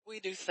We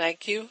do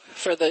thank you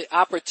for the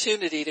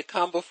opportunity to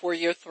come before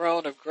your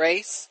throne of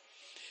grace.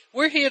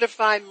 We're here to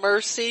find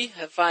mercy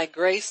and find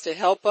grace to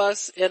help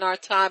us in our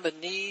time of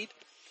need.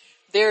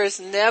 There is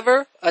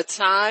never a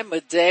time, a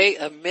day,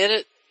 a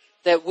minute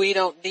that we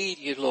don't need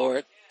you,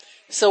 Lord.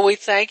 So we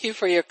thank you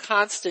for your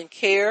constant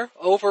care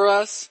over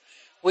us.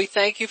 We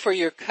thank you for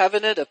your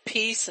covenant of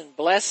peace and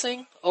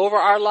blessing over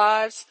our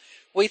lives.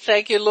 We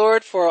thank you,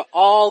 Lord, for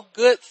all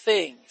good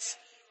things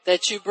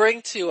that you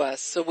bring to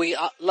us. So we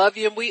love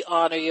you and we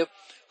honor you.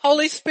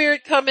 Holy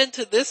Spirit, come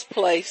into this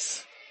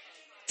place.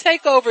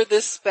 Take over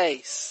this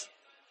space.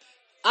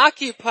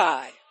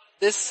 Occupy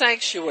this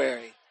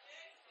sanctuary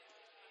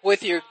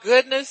with your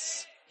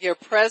goodness, your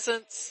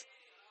presence,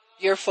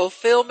 your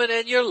fulfillment,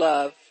 and your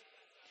love.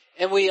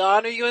 And we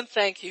honor you and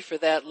thank you for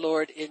that,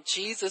 Lord, in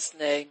Jesus'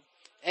 name.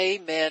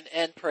 Amen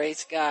and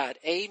praise God.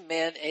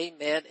 Amen,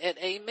 amen, and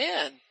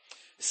amen.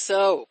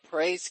 So,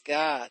 praise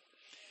God.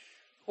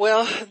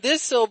 Well,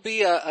 this will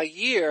be a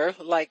year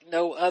like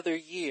no other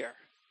year.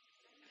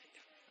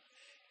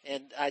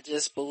 And I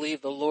just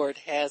believe the Lord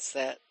has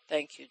that.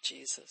 Thank you,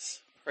 Jesus.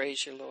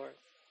 Praise you, Lord.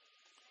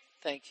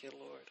 Thank you,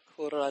 Lord.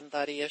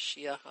 Kurandaria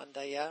Shia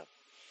Handaya.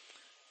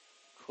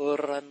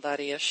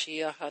 Kurandaria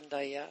Shia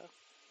Handaya.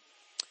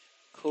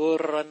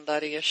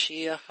 Kurandaria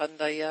Shia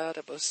Handaya.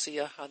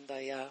 Rabosia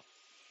Handaya.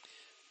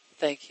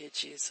 Thank you,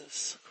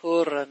 Jesus.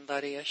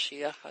 Kurandaria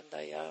Shia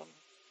Handaya.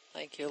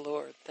 Thank you,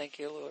 Lord. Thank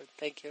you, Lord.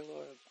 Thank you,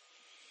 Lord.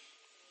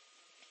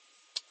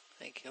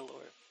 Thank you,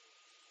 Lord.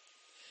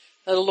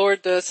 Now, the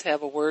Lord does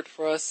have a word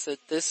for us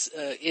that this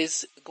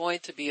is going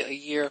to be a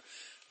year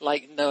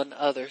like none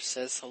other,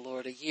 says the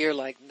Lord. A year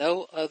like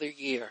no other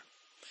year.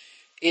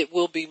 It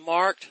will be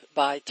marked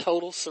by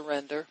total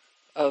surrender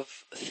of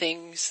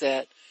things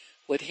that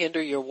would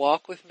hinder your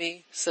walk with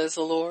me, says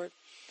the Lord.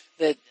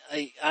 That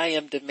I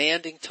am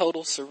demanding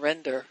total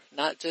surrender,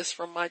 not just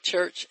from my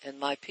church and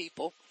my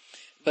people,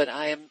 but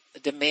I am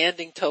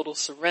demanding total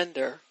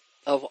surrender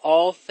of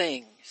all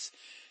things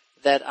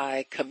that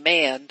I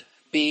command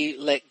be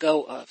let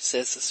go of,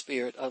 says the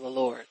Spirit of the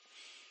Lord.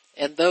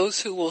 And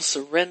those who will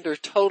surrender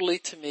totally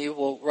to me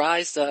will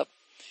rise up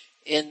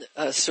in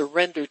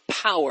surrendered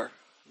power.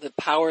 The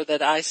power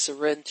that I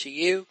surrender to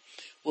you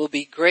will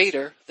be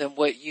greater than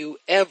what you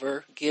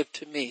ever give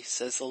to me,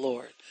 says the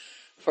Lord.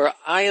 For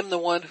I am the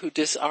one who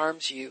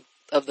disarms you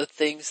of the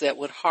things that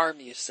would harm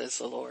you, says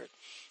the Lord.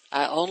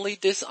 I only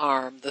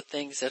disarm the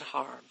things that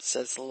harm,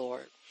 says the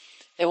Lord.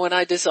 And when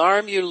I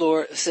disarm you,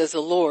 Lord, says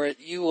the Lord,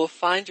 you will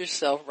find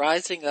yourself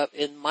rising up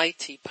in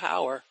mighty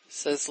power,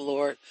 says the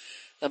Lord.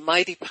 The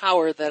mighty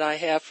power that I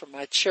have for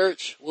my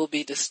church will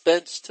be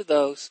dispensed to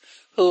those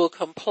who will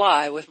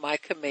comply with my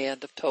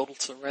command of total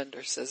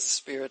surrender, says the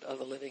Spirit of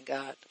the living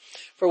God.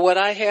 For what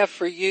I have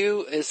for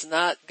you is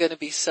not going to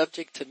be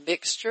subject to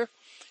mixture.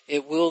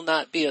 It will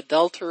not be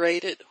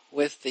adulterated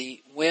with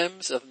the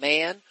whims of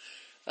man,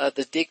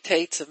 the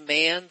dictates of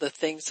man, the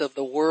things of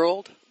the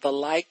world, the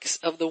likes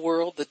of the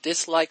world, the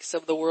dislikes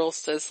of the world,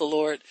 says the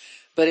Lord.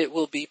 But it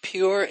will be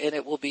pure and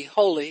it will be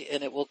holy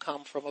and it will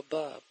come from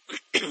above,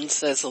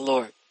 says the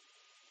Lord.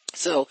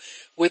 So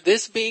with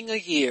this being a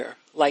year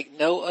like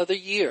no other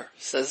year,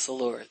 says the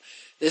Lord,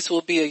 this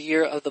will be a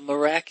year of the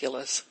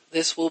miraculous.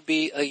 This will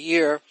be a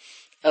year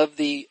of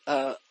the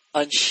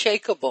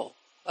unshakable,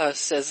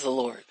 says the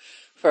Lord.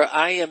 For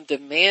I am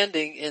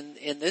demanding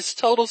in this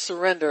total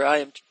surrender, I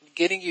am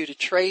getting you to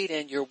trade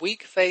in your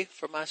weak faith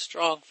for my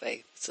strong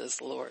faith, says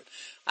the Lord.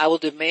 I will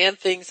demand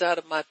things out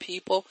of my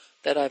people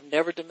that I've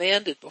never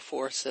demanded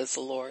before, says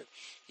the Lord.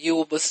 You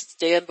will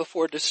stand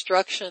before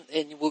destruction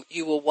and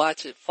you will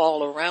watch it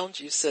fall around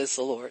you, says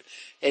the Lord,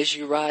 as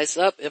you rise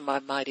up in my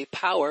mighty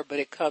power, but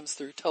it comes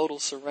through total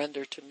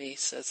surrender to me,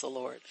 says the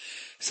Lord.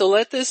 So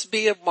let this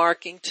be a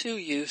marking to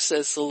you,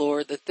 says the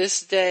Lord, that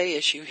this day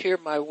as you hear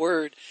my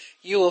word,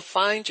 you will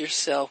find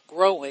yourself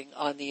growing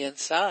on the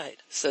inside,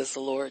 says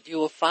the Lord. You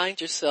will find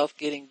yourself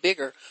getting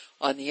bigger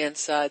on the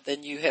inside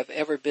than you have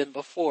ever been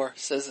before,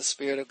 says the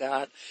Spirit of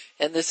God.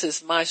 And this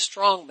is my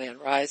strong man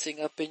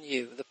rising up in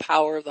you, the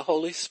power of the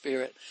Holy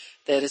Spirit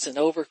that is an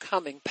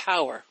overcoming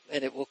power,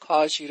 and it will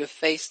cause you to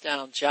face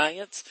down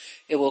giants.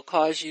 It will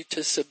cause you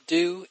to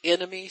subdue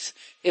enemies.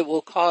 It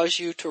will cause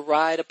you to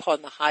ride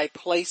upon the high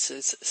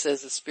places,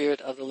 says the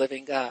Spirit of the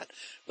living God.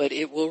 But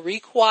it will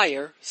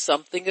require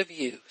something of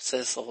you,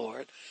 says the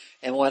Lord.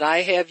 And what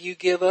I have you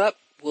give up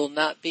will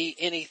not be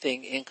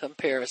anything in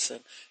comparison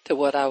to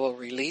what I will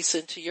release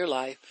into your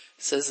life,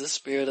 says the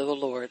Spirit of the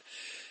Lord.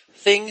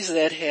 Things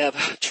that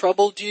have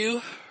troubled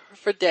you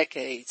for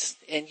decades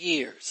and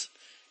years,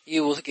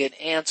 you will get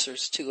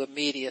answers to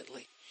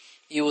immediately.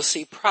 You will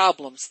see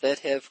problems that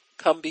have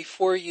come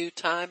before you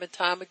time and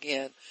time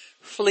again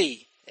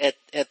flee at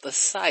the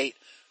sight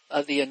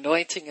of the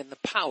anointing and the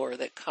power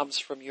that comes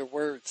from your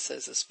word,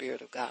 says the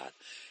Spirit of God.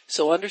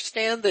 So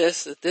understand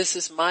this, that this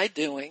is my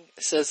doing,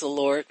 says the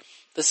Lord.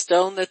 The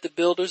stone that the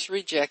builders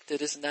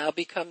rejected has now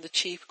become the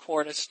chief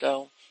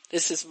cornerstone.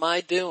 This is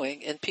my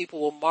doing, and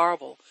people will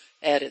marvel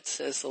at it,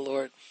 says the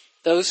Lord.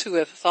 Those who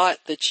have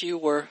thought that you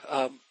were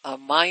a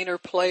minor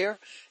player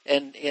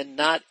and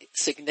not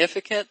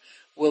significant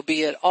will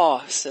be at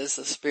awe, says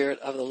the Spirit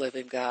of the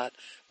living God.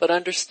 But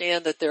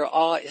understand that their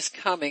awe is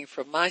coming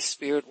from my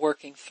Spirit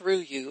working through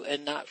you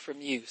and not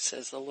from you,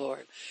 says the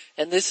Lord.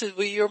 And this is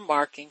your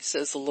marking,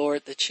 says the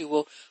Lord, that you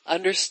will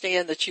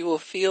understand, that you will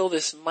feel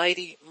this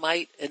mighty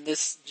might and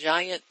this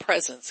giant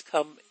presence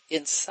come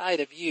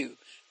inside of you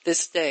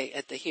this day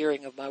at the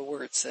hearing of my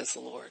word, says the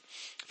Lord.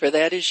 For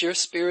that is your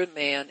spirit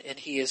man, and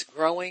he is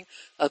growing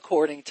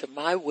according to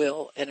my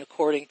will and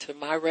according to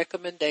my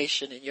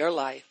recommendation in your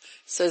life,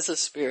 says the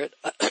Spirit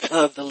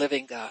of the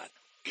living God.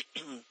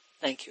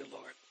 Thank you,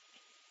 Lord.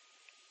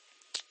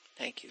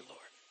 Thank you, Lord.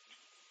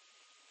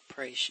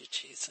 Praise you,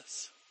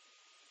 Jesus.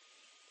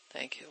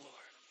 Thank you, Lord.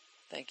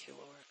 Thank you,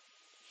 Lord.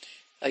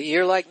 A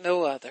year like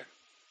no other.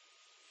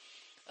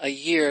 A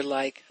year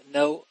like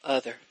no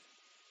other.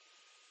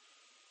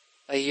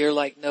 A year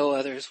like no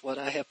other is what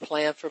I have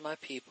planned for my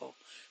people,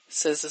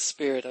 says the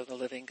Spirit of the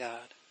living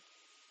God.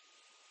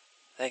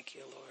 Thank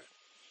you, Lord.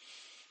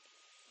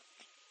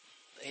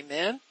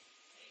 Amen.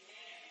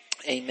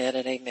 Amen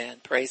and amen.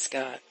 Praise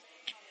God.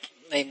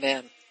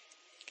 Amen.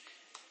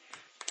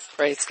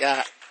 Praise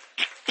God.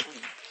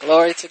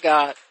 Glory to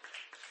God.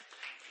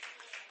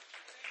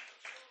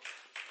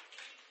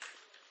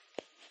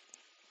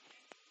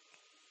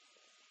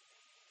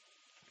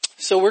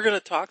 So we're going to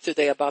talk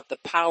today about the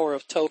power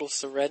of total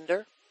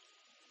surrender.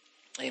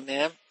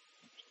 Amen.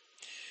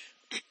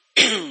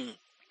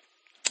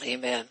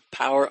 Amen.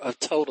 Power of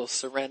total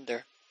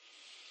surrender.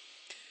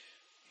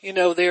 You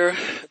know, there are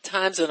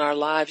times in our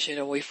lives,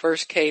 when we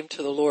first came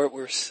to the Lord,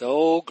 we're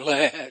so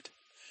glad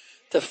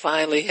to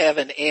finally have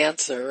an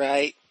answer,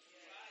 right?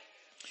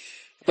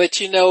 But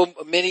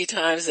many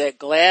times that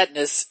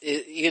gladness,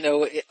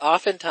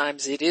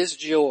 oftentimes it is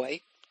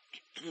joy,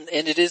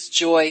 and it is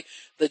joy,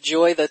 the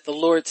joy that the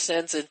Lord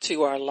sends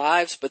into our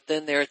lives. But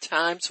then there are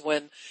times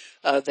when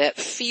that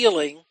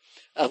feeling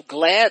of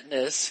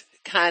gladness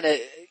kind of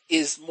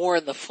is more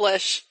in the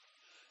flesh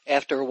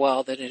after a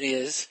while than it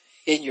is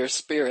in your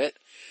spirit.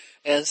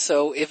 And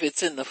so if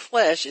it's in the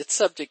flesh, it's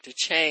subject to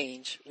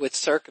change with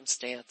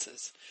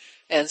circumstances.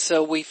 And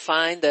so we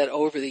find that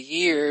over the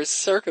years,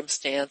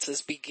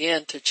 circumstances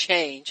begin to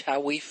change how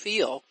we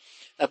feel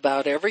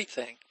about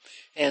everything.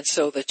 And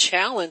so the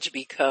challenge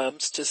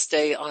becomes to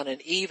stay on an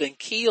even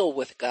keel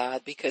with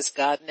God, because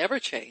God never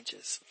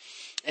changes.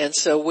 And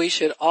so we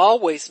should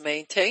always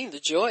maintain the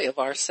joy of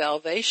our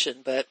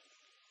salvation. But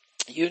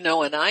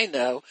and I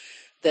know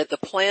that the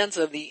plans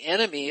of the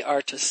enemy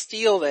are to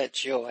steal that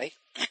joy.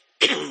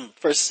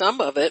 For some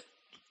of us,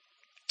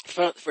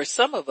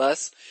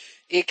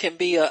 it can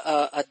be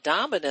a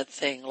dominant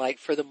thing. Like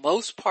for the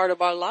most part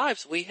of our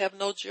lives, we have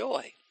no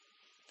joy.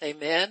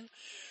 Amen.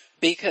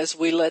 Because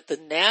we let the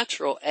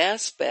natural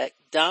aspect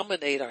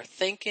dominate our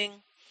thinking.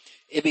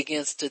 It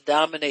begins to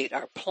dominate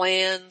our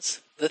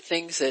plans.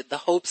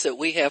 The hopes that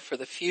we have for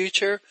the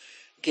future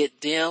get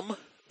dim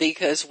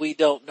because we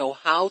don't know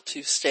how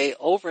to stay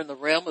over in the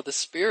realm of the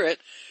Spirit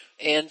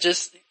and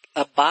just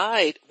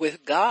abide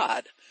with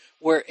God,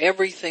 where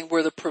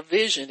the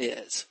provision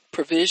is.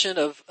 Provision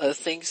of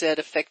things that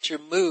affect your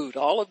mood.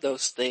 All of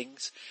those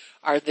things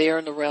are there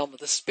in the realm of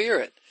the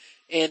Spirit.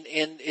 And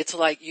it's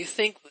like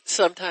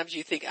sometimes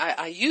you think,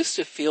 I used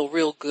to feel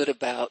real good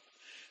about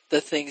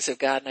the things of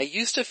God, and I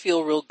used to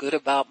feel real good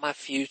about my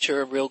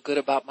future and real good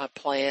about my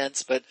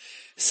plans, but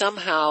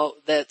somehow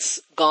that's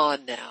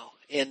gone now,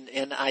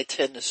 and I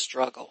tend to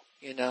struggle,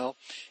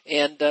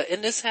 and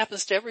this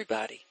happens to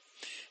everybody.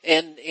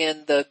 And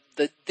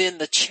then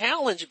the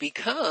challenge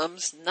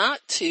becomes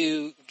not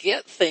to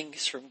get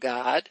things from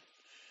God,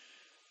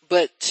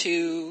 but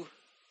to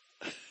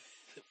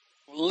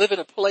live in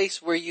a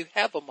place where you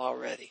have them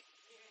already.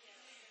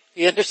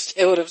 You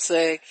understand what I'm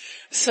saying?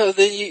 So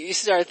then you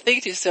start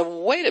thinking to yourself,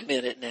 well, wait a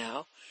minute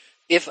now.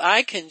 If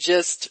I can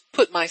just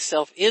put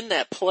myself in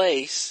that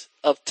place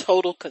of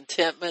total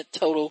contentment,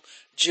 total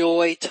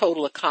joy,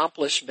 total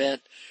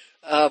accomplishment,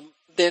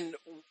 then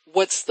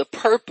what's the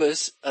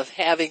purpose of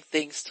having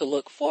things to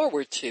look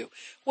forward to?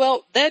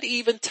 Well, that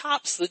even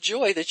tops the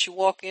joy that you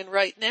walk in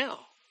right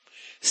now.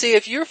 See,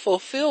 if you're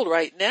fulfilled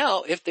right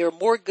now, if there are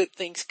more good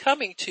things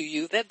coming to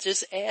you, that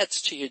just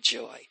adds to your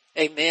joy.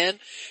 Amen.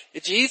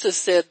 Jesus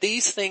said,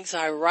 these things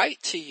I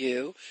write to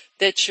you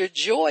that your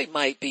joy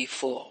might be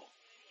full.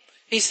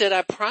 He said,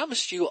 I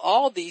promised you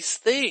all these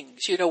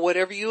things.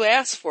 Whatever you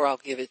ask for, I'll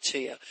give it to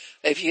you.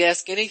 If you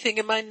ask anything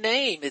in my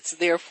name, it's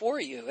there for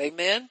you.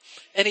 Amen.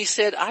 And he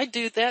said, I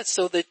do that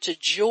so that your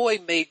joy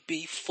may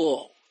be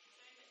full.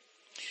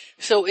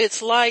 So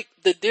it's like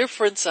the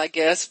difference, I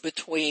guess,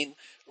 between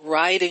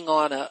riding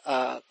on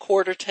a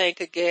quarter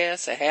tank of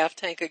gas, a half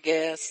tank of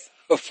gas,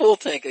 or full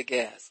tank of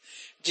gas.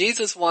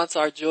 Jesus wants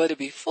our joy to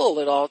be full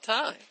at all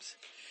times.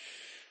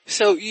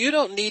 So you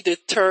don't need to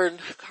turn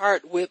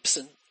cartwheels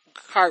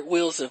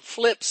and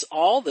flips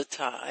all the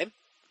time.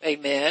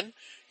 Amen.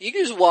 You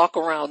can just walk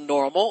around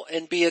normal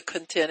and be a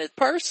contented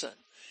person.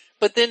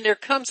 But then there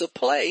comes a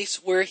place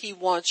where he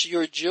wants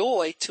your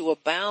joy to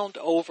abound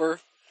over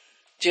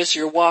just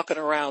your walking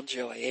around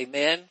joy.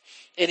 Amen.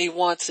 And he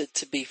wants it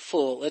to be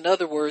full. In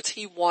other words,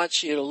 he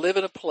wants you to live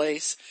in a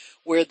place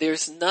where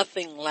there's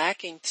nothing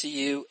lacking to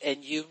you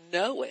and you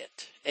know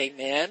it.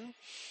 Amen.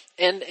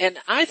 And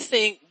I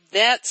think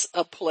that's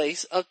a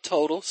place of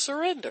total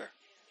surrender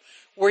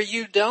where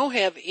you don't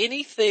have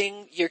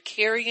anything you're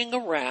carrying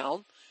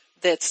around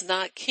that's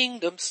not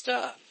kingdom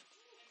stuff.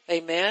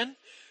 Amen.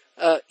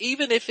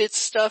 Even if it's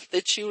stuff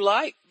that you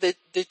like,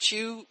 that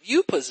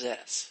you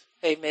possess.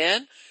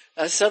 Amen.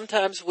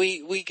 Sometimes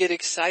we get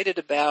excited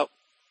about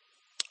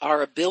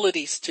our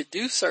abilities to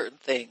do certain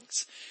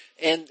things.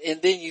 And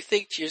then you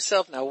think to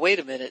yourself, now wait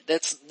a minute,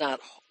 that's not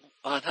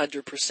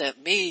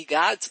 100% me.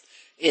 God's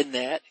in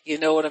that. You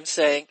know what I'm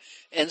saying?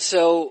 And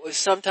so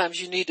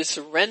sometimes you need to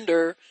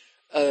surrender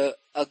a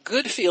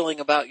good feeling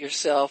about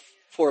yourself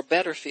for a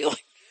better feeling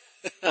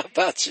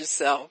about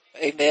yourself.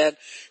 Amen.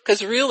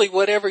 Because really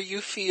whatever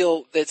you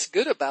feel that's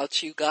good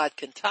about you, God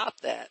can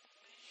top that.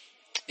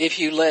 If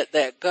you let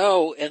that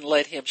go and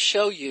let him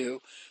show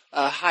you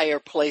a higher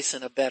place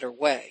in a better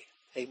way.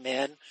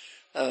 Amen.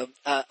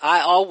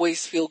 I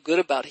always feel good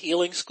about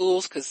healing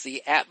schools because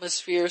the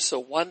atmosphere is so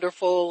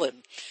wonderful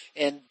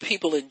and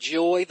people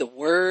enjoy the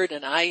word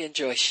and I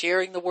enjoy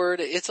sharing the word.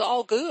 It's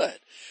all good.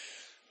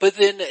 But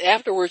then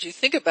afterwards you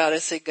think about it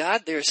and say,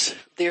 God, there's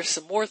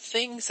some more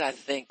things I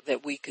think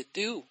that we could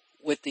do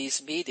with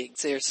these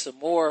meetings. There's some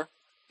more,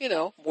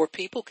 more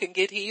people can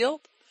get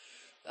healed.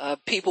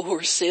 People who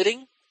are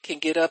sitting can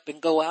get up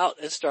and go out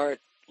and start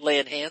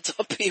laying hands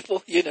on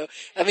people,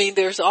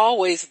 there's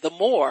always the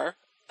more.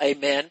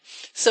 Amen.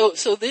 So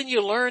then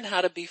you learn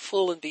how to be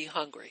full and be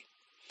hungry.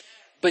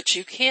 But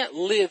you can't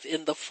live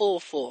in the full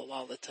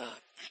all the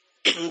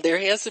time. There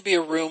has to be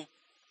a room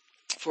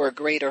for a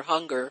greater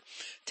hunger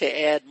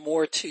to add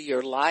more to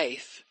your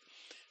life.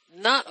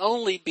 Not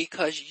only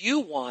because you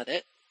want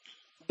it,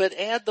 but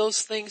add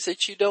those things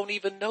that you don't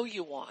even know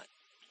you want.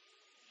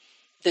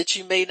 That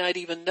you may not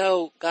even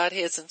know God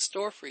has in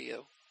store for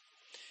you.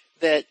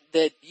 That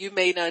you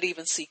may not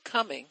even see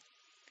coming,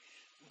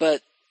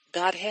 but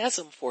God has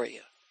them for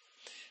you.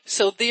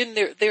 So then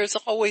there's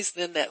always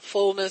then that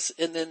fullness,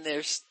 and then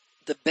there's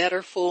the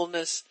better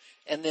fullness,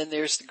 and then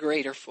there's the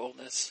greater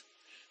fullness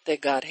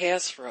that God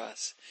has for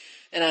us.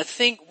 And I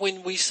think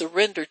when we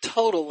surrender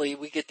totally,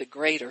 we get the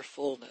greater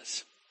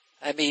fullness.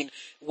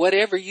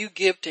 Whatever you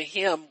give to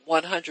him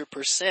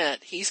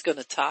 100%, he's going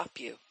to top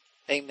you.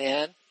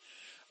 Amen.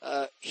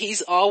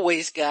 He's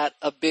always got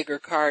a bigger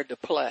card to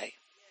play.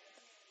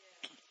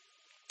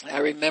 I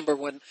remember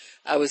when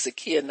I was a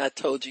kid, and I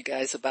told you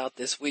guys about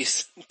this, we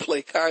used to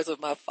play cards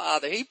with my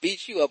father. He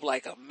beats you up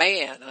like a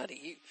man,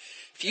 honey.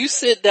 If you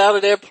sit down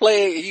and there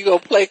play, you go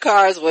play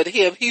cards with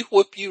him, he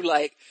whoop you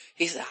like,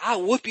 he said,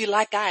 I'll whoop you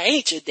like I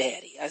ain't your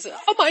daddy. I said,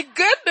 oh my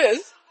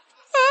goodness.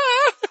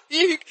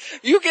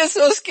 You get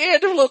so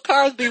scared, the little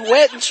cards be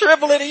wet and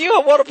shriveling and you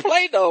don't want to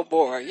play no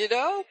more,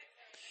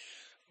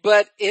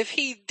 But if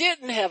he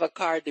didn't have a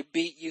card to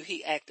beat you,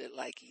 he acted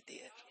like he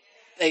did.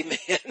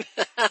 Amen.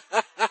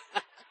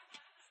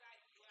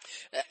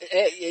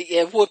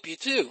 And whoop you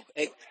too.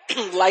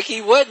 Like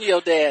he wasn't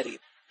your daddy.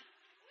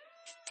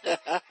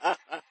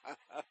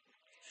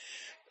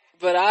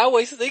 But I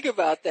always think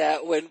about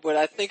that when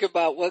I think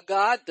about what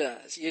God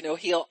does.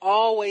 He'll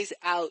always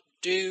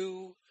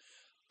outdo,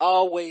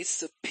 always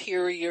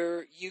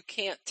superior. You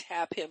can't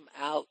tap him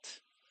out.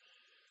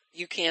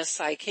 You can't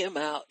psych him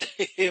out.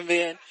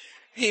 Amen.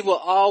 He will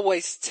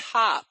always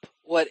top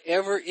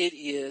whatever it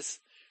is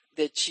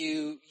that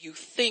you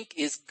think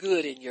is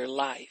good in your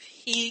life.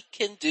 He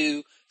can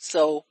do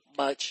so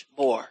much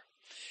more.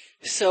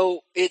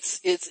 So it's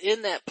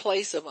in that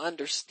place of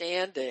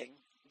understanding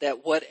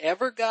that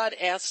whatever God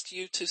asks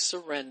you to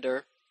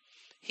surrender,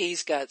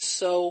 he's got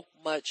so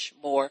much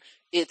more.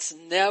 It's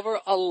never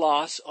a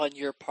loss on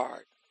your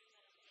part.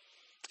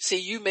 See,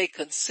 you may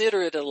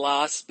consider it a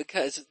loss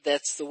because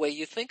that's the way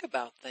you think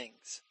about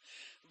things.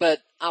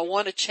 But I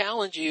want to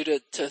challenge you to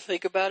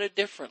think about it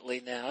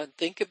differently now and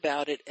think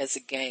about it as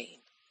a gain.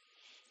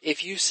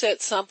 If you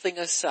set something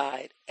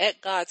aside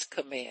at God's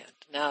command,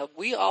 now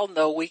we all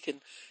know we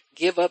can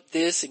give up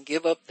this and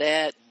give up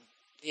that.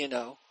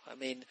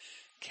 And,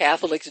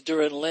 Catholics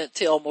during Lent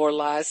tell more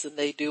lies than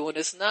they do when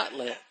it's not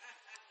Lent.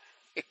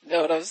 You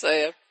know what I'm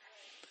saying?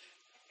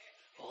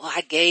 Well,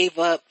 I gave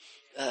up,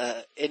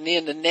 and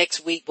then the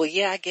next week, well,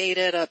 yeah, I gave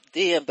that up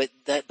then,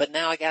 but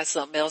now I got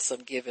something else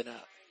I'm giving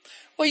up.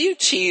 Well, you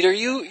cheater,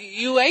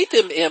 you ate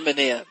them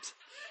M&Ms.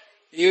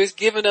 You was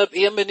giving up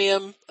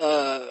M&M,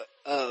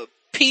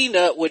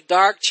 peanut with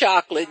dark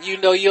chocolate. You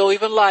know you don't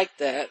even like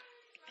that.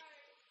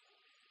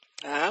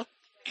 Huh?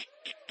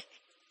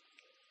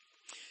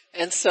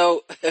 And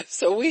so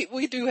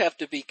we do have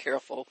to be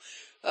careful,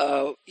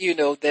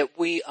 that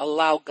we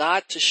allow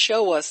God to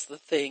show us the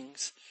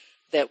things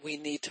that we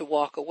need to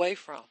walk away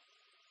from.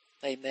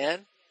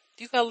 Amen.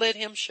 You gotta let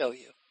him show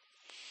you.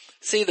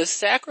 See, the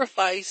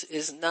sacrifice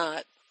is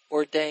not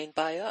ordained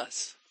by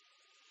us.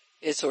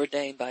 It's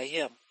ordained by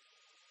him.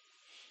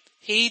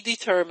 He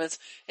determines,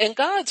 and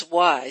God's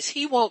wise.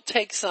 He won't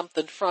take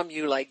something from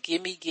you like,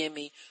 gimme,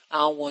 gimme, I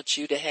don't want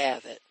you to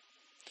have it.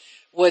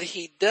 What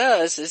he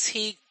does is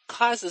he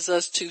causes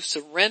us to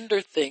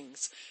surrender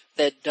things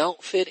that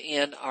don't fit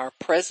in our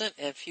present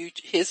and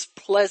future, his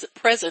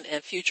present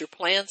and future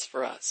plans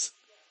for us.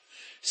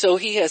 So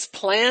he has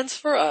plans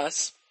for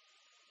us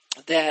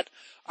that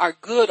are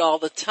good all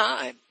the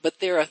time,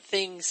 but there are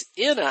things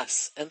in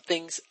us and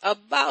things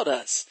about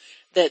us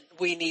that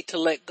we need to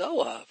let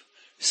go of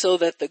so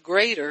that the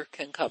greater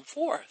can come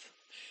forth.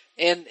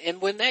 And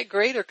when that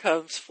greater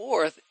comes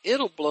forth,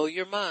 it'll blow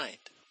your mind.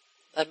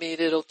 I mean,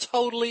 it'll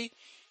totally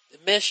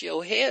mess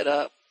your head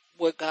up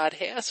what God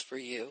has for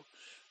you,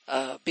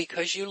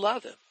 because you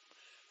love him.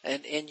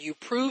 And you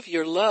prove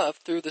your love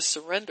through the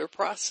surrender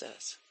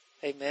process.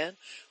 Amen.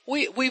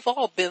 We've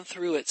all been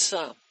through it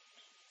some.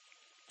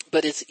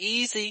 But it's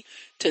easy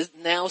to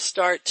now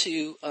start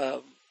to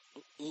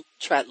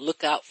try to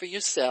look out for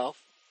yourself.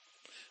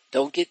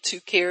 Don't get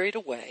too carried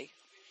away.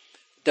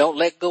 Don't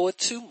let go of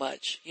too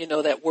much. You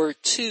know, that word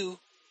too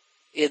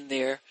in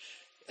there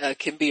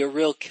can be a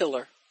real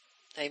killer.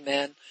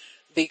 Amen.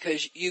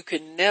 Because you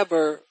can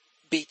never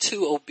be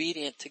too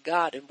obedient to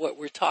God. And what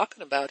we're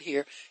talking about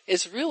here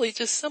is really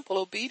just simple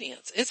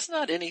obedience. It's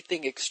not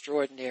anything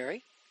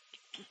extraordinary.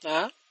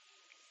 Huh?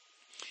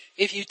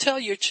 If you tell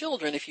your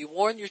children, if you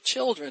warn your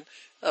children,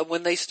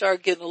 when they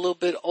start getting a little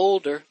bit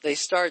older, they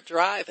start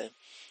driving.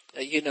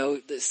 You know,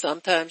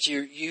 sometimes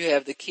you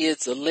have the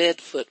kids, the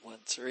lead foot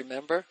ones,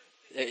 remember?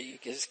 You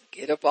just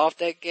get up off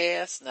that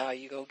gas. Now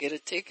you're going to get a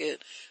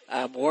ticket.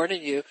 I'm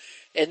warning you.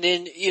 And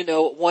then, you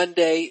know, one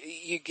day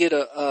you get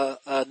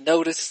a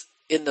notice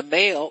in the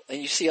mail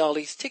and you see all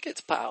these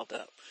tickets piled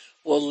up.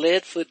 Well,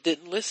 Leadfoot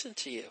didn't listen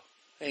to you.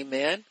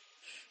 Amen.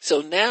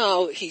 So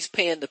now he's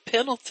paying the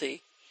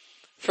penalty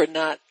for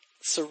not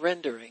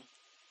surrendering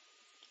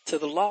to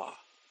the law.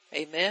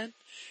 Amen.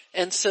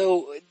 And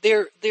so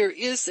there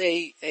is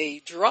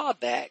a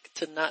drawback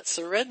to not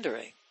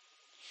surrendering.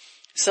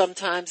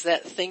 Sometimes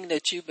that thing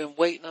that you've been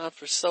waiting on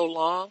for so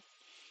long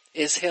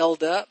is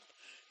held up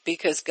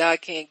because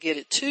God can't get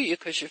it to you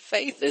because your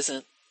faith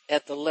isn't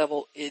at the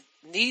level it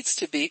needs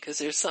to be, because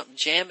there's something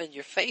jamming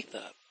your faith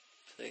up.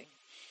 See?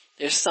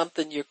 There's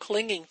something you're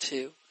clinging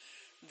to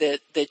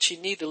that you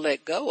need to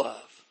let go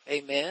of.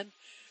 Amen.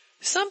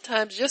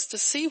 Sometimes just to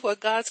see what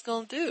God's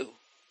going to do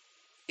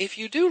if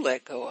you do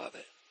let go of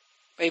it.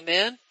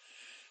 Amen.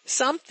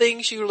 Some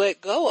things you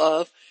let go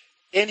of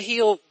and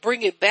he'll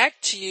bring it back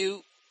to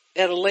you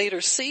at a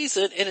later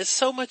season, and it's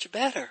so much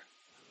better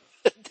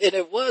than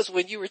it was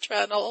when you were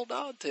trying to hold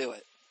on to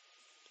it.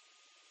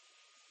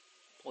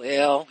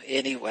 Well,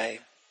 anyway,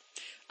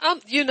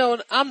 I'm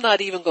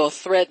not even going to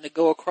threaten to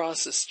go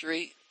across the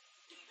street.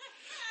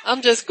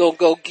 I'm just going to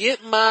go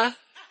get my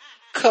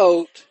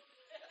coat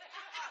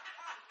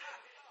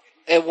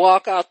and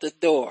walk out the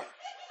door.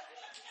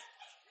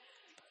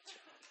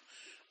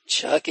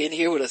 Chuck in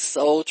here with a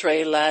Soul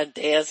Train line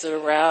dancing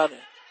around.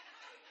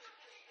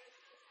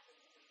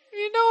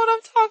 You know what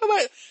I'm talking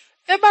about?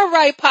 Am I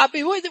right,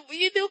 Poppy? What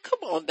you do? Come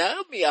on now,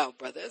 help me out,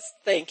 brothers.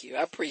 Thank you.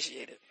 I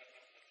appreciate it.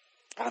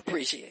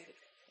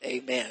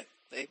 Amen.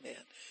 Amen.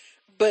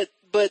 But,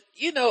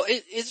 you know,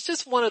 it's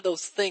just one of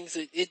those things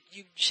that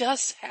you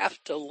just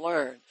have to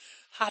learn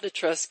how to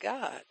trust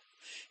God.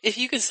 If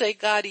you can say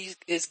God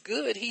is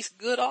good, he's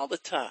good all the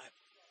time.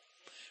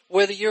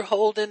 Whether you're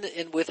holding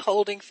and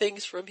withholding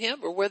things from him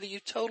or whether you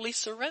totally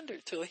surrender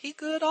to him, he's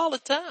good all the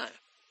time.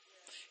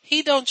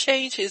 He don't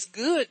change his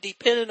good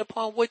depending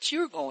upon what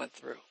you're going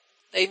through.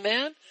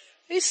 Amen?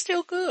 He's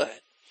still good.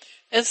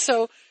 And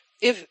so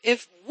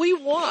if we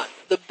want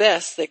the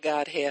best that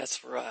God has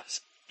for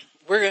us,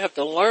 we're going to have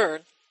to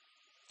learn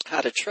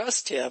how to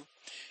trust him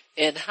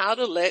and how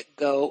to let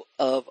go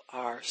of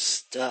our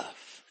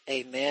stuff.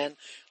 Amen?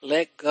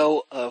 Let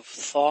go of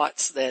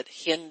thoughts that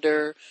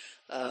hinder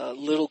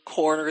little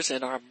corners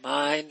in our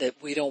mind that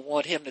we don't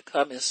want him to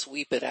come and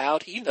sweep it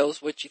out. He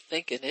knows what you're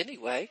thinking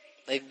anyway.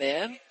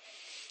 Amen?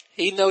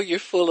 He know you're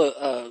full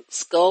of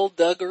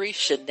skullduggery,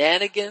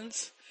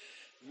 shenanigans,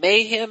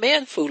 mayhem,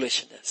 and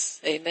foolishness.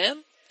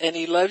 Amen? And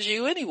he loves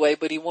you anyway,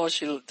 but he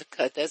wants you to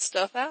cut that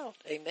stuff out.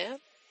 Amen?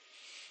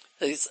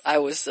 I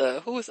was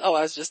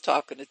just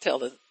talking to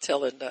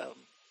telling,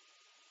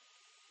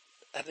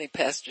 I think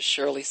Pastor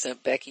Shirley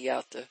sent Becky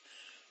out to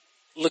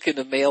look in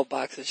the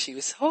mailbox and she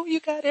was, oh, you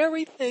got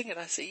everything. And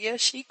I said, yeah,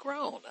 she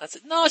grown. I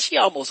said, no, she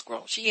almost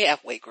grown. She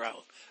halfway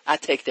grown. I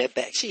take that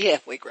back. She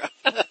halfway grown.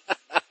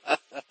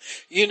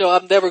 You know,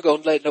 I'm never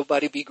going to let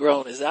nobody be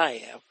grown as I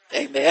am.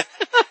 Amen.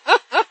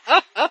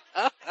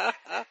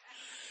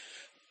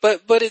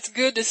 But it's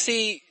good to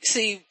see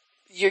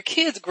your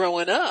kids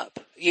growing up,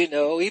 you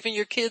know, even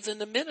your kids in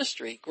the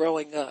ministry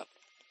growing up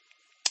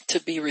to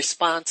be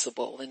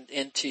responsible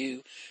and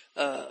to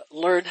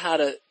learn how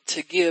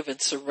to give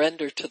and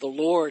surrender to the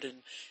Lord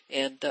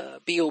and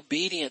be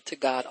obedient to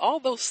God. All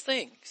those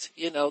things,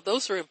 you know,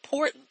 those are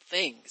important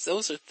things.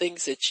 Those are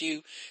things that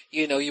you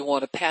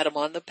want to pat them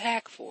on the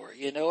back for.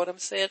 You know what I'm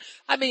saying?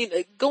 I mean,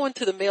 going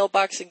to the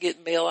mailbox and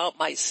getting mail out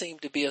might seem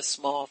to be a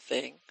small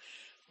thing,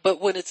 But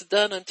when it's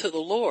done unto the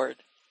Lord,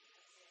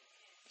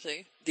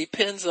 see,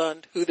 depends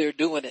on who they're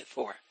doing it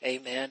for.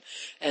 Amen.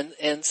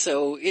 And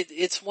so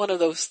it's one of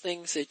those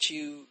things that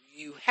you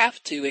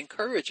have to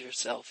encourage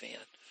yourself in.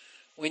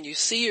 When you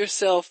see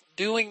yourself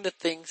doing the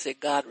things that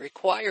God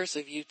requires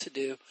of you to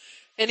do,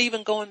 and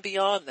even going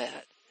beyond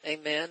that.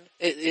 Amen.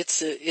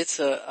 It's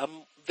a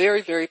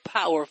very, very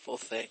powerful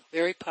thing.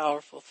 Very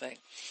powerful thing.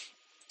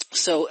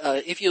 So,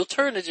 if you'll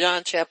turn to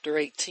John chapter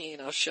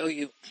 18, I'll show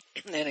you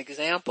an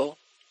example.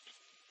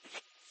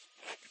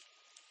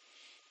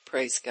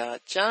 Praise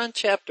God. John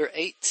chapter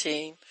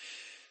 18,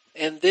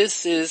 and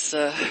this is,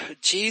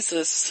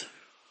 Jesus.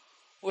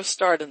 We'll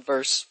start in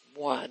verse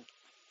 1. It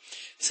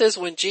says,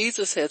 when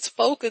Jesus had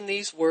spoken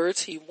these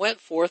words, he went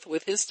forth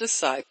with his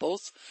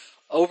disciples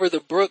over the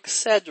brook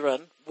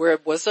Cedron, where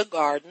it was a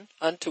garden,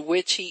 unto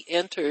which he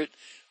entered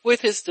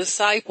with his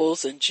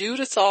disciples, and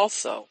Judas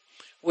also,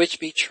 which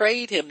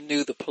betrayed him,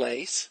 knew the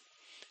place.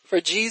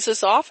 For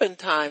Jesus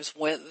oftentimes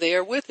went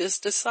there with his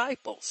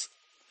disciples.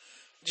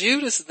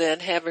 Judas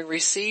then, having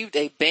received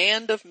a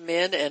band of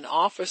men and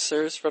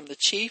officers from the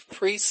chief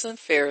priests and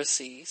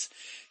Pharisees,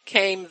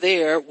 came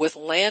there with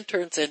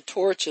lanterns and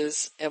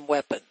torches and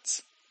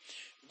weapons.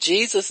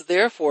 Jesus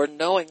therefore,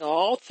 knowing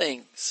all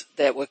things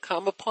that would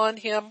come upon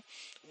him,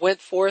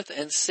 went forth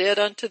and said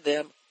unto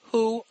them,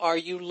 who are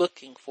you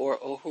looking for,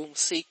 or whom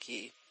seek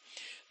ye?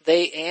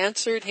 They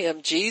answered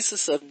him,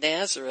 Jesus of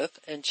Nazareth.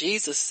 And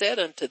Jesus said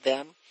unto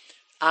them,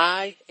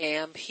 I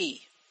am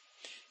he.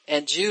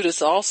 And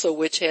Judas also,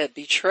 which had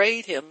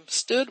betrayed him,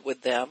 stood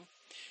with them.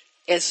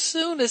 As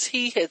soon as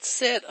he had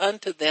said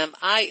unto them,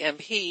 I am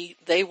he,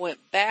 they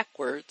went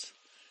backwards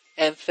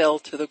and fell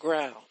to the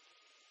ground.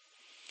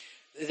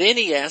 Then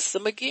he asked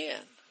them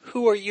again,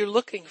 who are you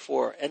looking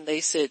for? And they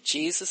said,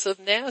 Jesus of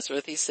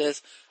Nazareth. He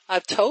says,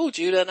 I've told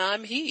you that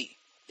I'm he.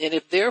 And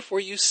if therefore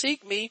you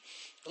seek me,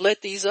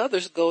 let these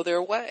others go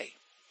their way.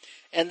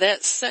 And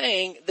that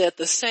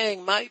the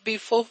saying might be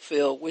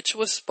fulfilled, which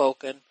was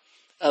spoken,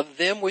 of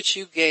them which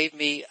you gave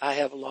me, I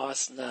have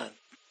lost none.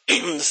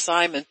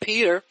 Simon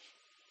Peter,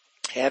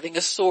 having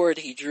a sword,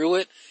 he drew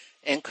it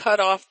and cut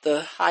off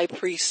the high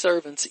priest's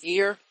servant's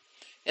ear.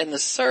 And the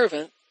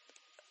servant's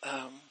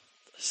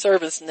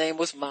name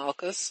was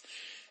Malchus.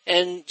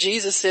 And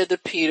Jesus said to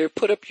Peter,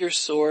 put up your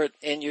sword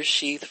and your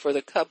sheath, for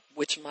the cup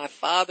which my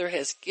Father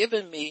has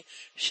given me,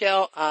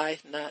 shall I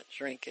not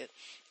drink it?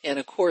 And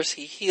of course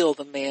he healed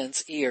the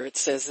man's ear. It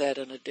says that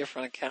in a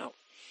different account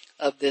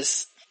of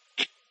this,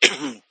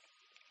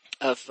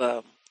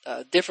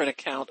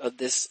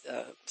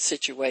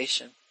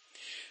 situation.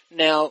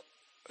 Now,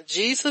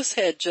 Jesus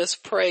had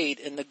just prayed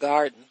in the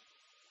garden,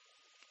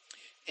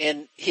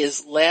 and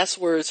his last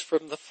words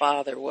from the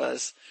Father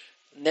was,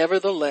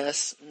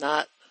 nevertheless,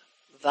 not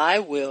thy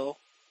will,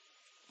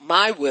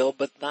 my will,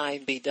 but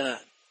thine be done.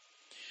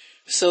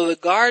 So the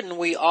garden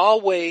we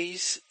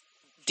always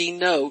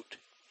denote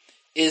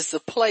is the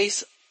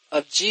place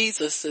of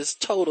Jesus'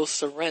 total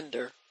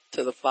surrender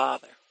to the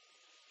Father.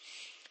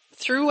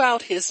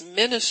 Throughout his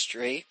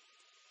ministry,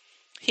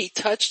 he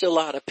touched a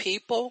lot of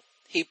people.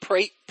 He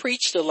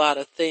preached a lot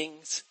of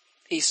things.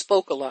 He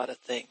spoke a lot of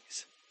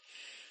things.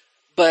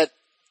 But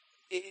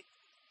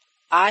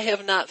I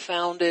have not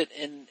found it,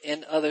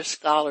 and other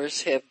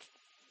scholars have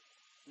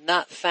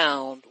not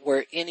found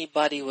where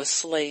anybody was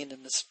slain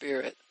in the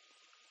Spirit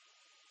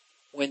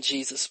when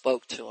Jesus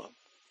spoke to him.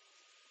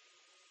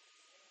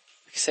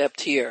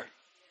 Except here.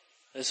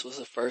 This was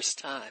the first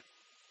time.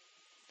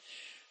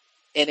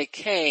 And it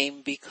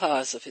came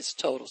because of his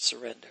total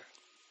surrender.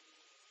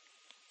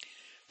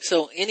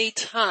 So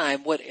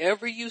anytime,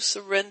 whatever you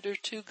surrender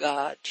to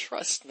God,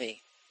 trust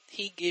me,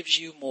 he gives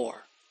you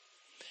more.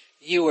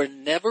 You are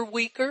never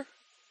weaker.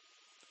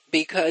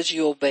 Because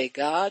you obey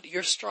God,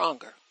 you're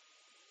stronger.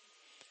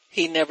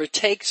 He never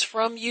takes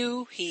from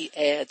you, he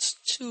adds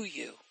to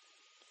you.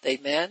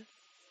 Amen?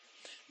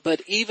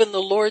 But even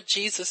the Lord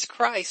Jesus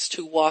Christ,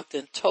 who walked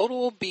in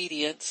total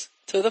obedience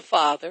to the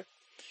Father,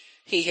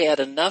 he had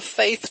enough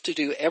faith to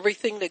do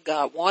everything that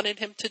God wanted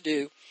him to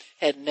do,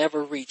 had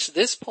never reached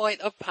this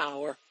point of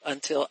power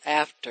until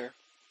after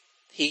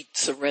he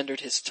surrendered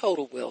his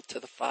total will to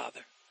the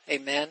Father.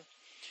 Amen?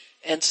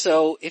 And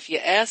so, if you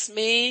ask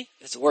me,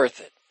 it's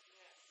worth it.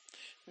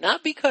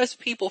 Not because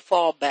people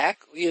fall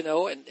back,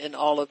 and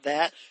all of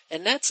that.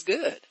 And that's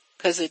good,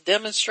 because it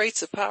demonstrates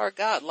the power of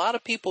God. A lot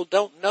of people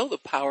don't know the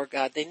power of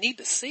God. They need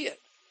to see it,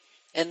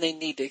 and they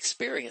need to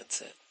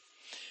experience it.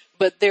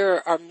 But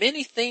there are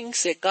many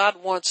things that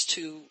God wants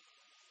to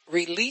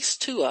release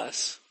to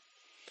us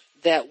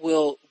that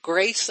will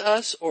grace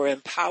us or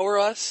empower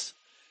us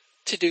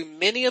to do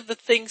many of the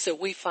things that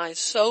we find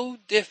so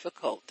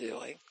difficult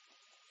doing.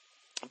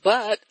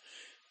 But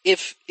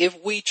if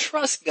we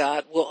trust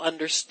God, we'll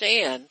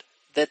understand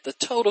that the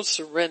total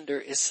surrender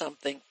is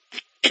something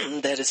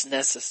that is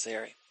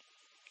necessary.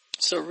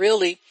 So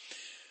really,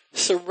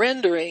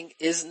 surrendering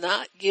is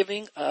not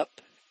giving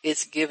up,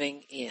 it's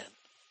giving in.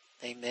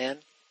 Amen.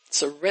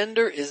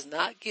 Surrender is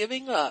not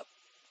giving up,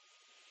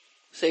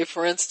 Say,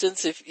 for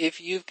instance, if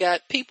you've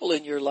got people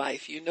in your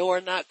life you know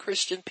are not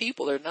Christian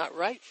people, they're not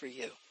right for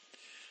you,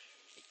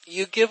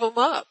 you give them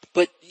up,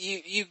 but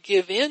you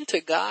give in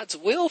to God's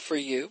will for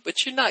you,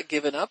 but you're not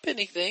giving up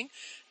anything,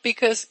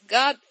 because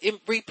God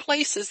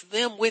replaces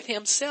them with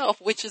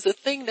himself, which is the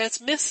thing that's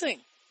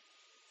missing.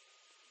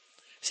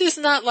 See, it's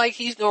not like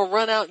he's going to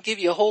run out and give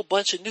you a whole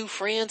bunch of new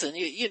friends and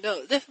you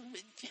know,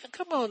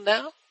 come on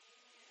now.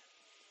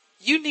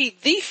 You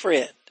need the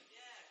friend.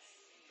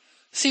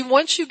 See,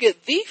 once you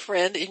get the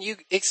friend and you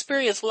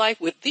experience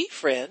life with the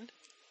friend,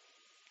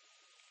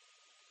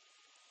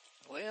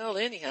 well,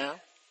 anyhow,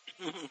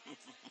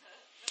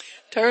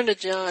 turn to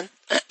John,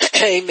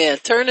 amen.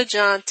 Turn to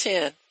John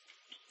 10.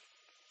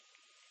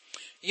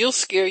 You'll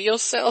scare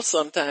yourself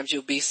sometimes.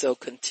 You'll be so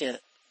content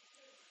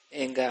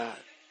in God.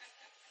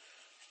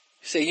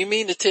 So you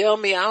mean to tell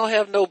me I don't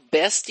have no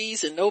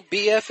besties and no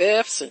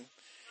BFFs and,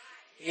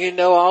 you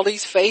know, all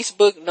these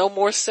Facebook, no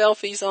more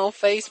selfies on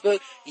Facebook?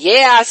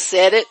 Yeah, I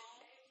said it.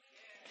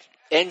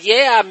 And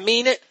yeah, I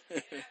mean it.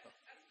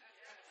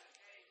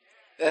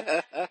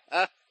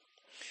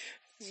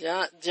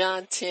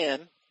 John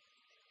 10,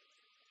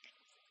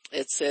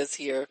 it says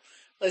here,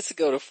 let's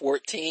go to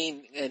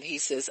 14, and he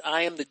says,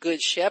 I am the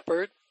good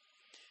shepherd.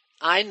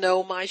 I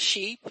know my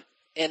sheep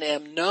and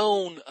am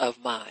known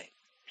of mine.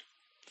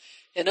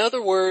 In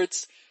other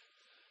words,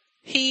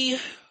 he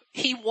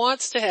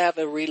wants to have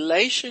a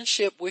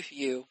relationship with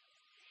you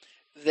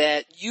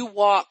that you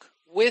walk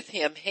with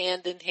him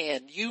hand in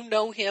hand. You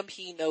know him,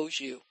 he knows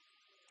you.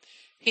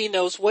 He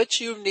knows what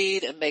you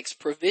need and makes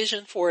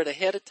provision for it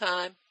ahead of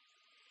time,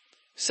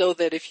 so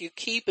that if you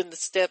keep in the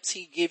steps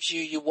he gives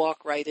you, you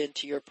walk right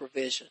into your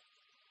provision.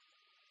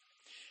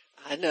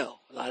 I know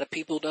a lot of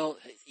people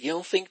you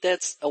don't think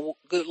that's a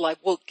good life.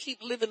 Well,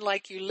 keep living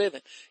like you're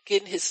living,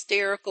 getting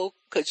hysterical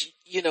because,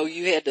 you know,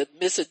 you had to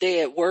miss a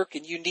day at work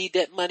and you need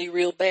that money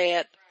real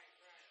bad.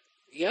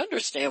 You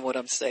understand what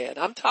I'm saying?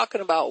 I'm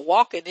talking about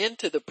walking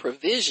into the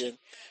provision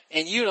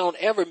and you don't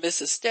ever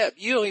miss a step.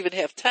 You don't even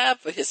have time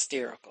for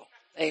hysterical.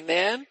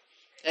 Amen.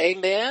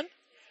 Amen.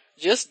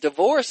 Just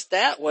divorce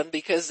that one,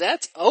 because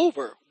that's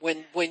over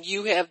when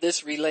you have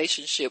this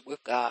relationship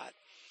with God.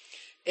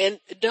 And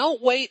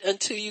don't wait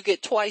until you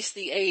get twice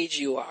the age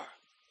you are.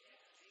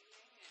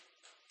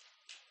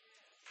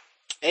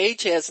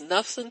 Age has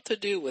nothing to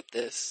do with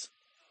this.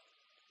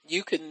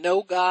 You can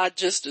know God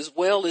just as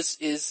well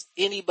as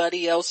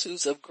anybody else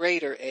who's of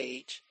greater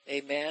age.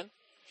 Amen.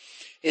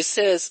 It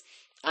says,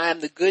 I am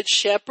the good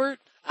shepherd.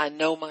 I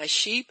know my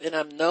sheep and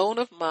I'm known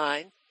of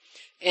mine.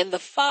 And the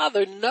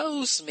Father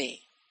knows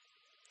me.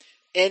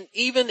 And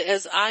even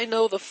as I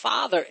know the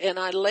Father, and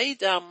I lay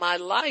down my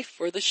life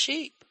for the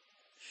sheep.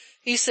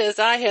 He says,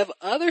 I have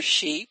other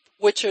sheep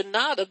which are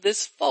not of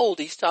this fold.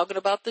 He's talking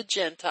about the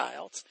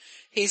Gentiles.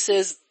 He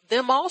says,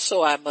 them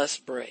also I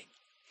must bring,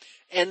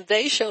 and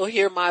they shall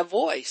hear my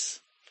voice,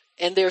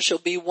 and there shall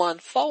be one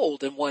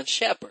fold and one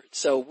shepherd.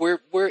 So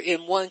we're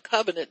in one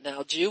covenant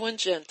now, Jew and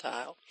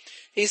Gentile.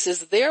 He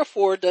says,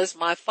 therefore does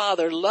my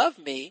Father love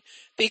me,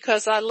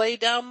 because I lay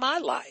down my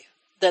life,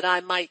 that I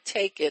might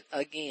take it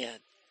again.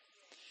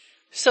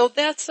 So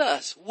that's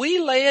us. We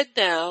lay it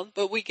down,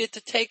 but we get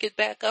to take it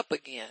back up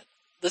again.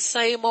 The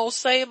same old,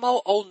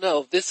 oh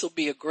no, this will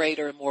be a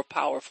greater and more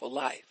powerful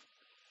life.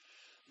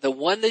 The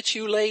one that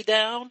you lay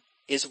down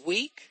is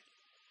weak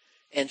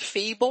and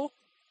feeble,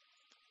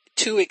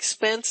 too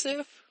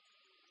expensive.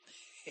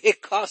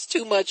 It costs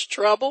too much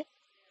trouble.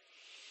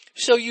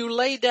 So you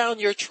lay down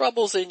your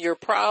troubles and your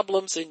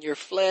problems and your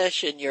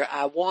flesh and your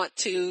I want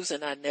tos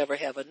and I never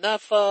have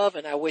enough of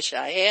and I wish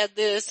I had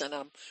this and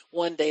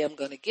one day I'm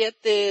going to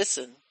get this,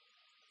 and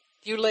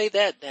you lay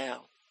that down.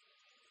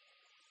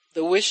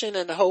 The wishing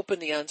and the hope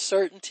and the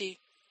uncertainty,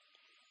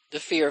 the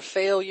fear of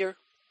failure,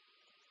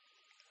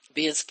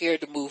 being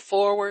scared to move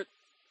forward.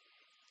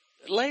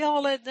 Lay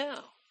all that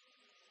down.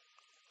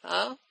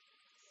 Huh?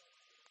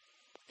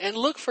 And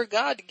look for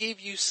God to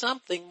give you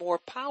something more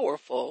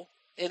powerful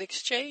in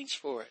exchange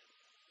for it.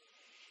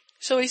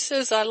 So he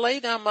says, I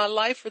lay down my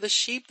life for the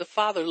sheep. The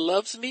Father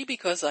loves me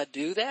because I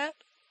do that.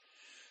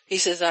 He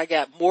says, I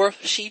got more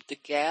sheep to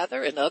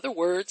gather. In other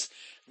words,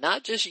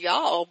 not just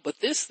y'all, but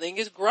this thing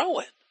is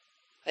growing.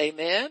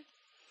 Amen.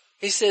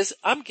 He says,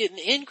 I'm getting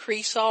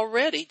increase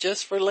already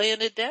just for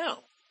laying it down.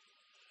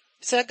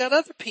 He said, I got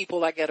other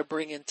people I got to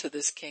bring into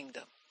this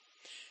kingdom.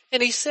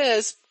 And he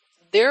says,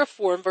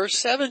 therefore, in verse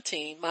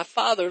 17, my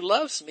Father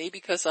loves me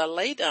because I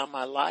lay down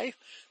my life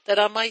that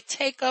I might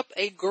take up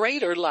a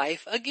greater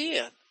life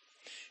again.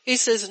 He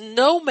says,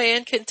 no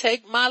man can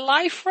take my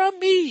life from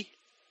me.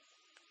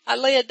 I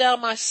lay it down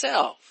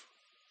myself.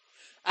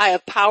 I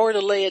have power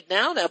to lay it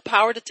down. I have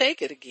power to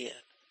take it again.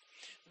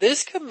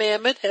 This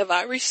commandment have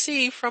I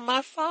received from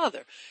my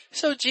Father.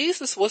 So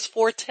Jesus was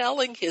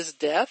foretelling his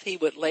death. He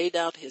would lay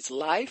down his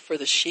life for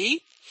the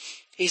sheep.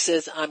 He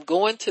says, I'm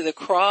going to the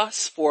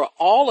cross for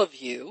all of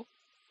you,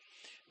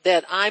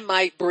 that I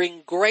might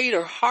bring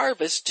greater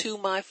harvest to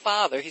my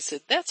Father. He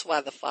said, that's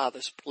why the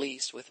Father's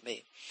pleased with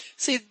me.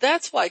 See,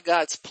 that's why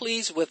God's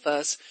pleased with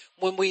us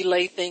when we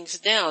lay things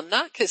down,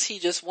 not because he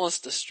just wants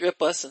to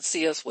strip us and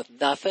see us with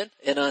nothing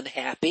and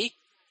unhappy.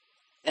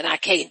 And I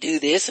can't do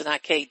this and I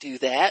can't do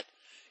that.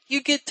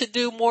 You get to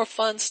do more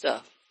fun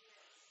stuff.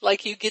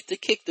 Like you get to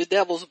kick the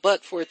devil's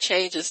butt for a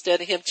change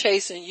instead of him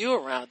chasing you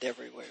around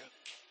everywhere.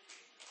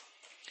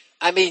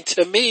 I mean,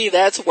 to me,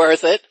 that's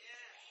worth it.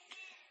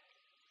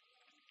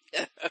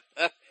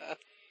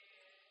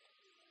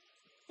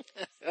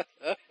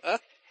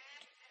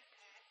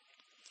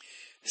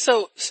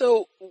 So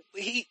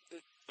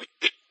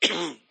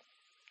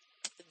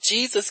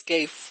Jesus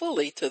gave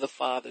fully to the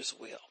Father's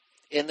will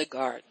in the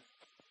garden.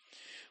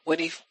 When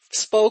he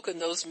spoke and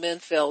those men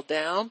fell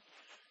down,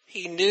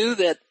 he knew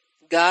that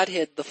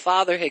the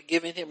Father had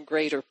given him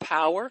greater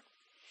power,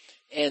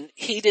 and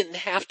he didn't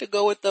have to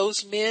go with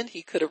those men.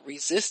 He could have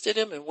resisted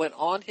him and went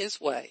on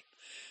his way.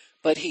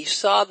 But he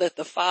saw that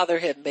the Father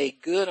had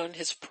made good on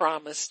his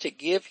promise to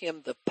give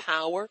him the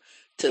power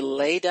to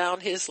lay down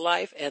his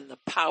life and the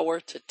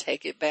power to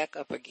take it back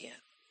up again.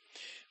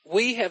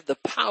 We have the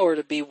power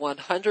to be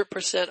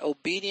 100%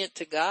 obedient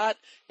to God,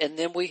 and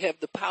then we have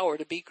the power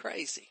to be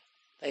crazy.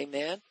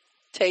 Amen.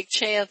 Take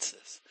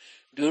chances.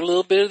 Do a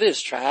little bit of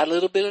this, try a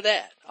little bit of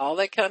that, all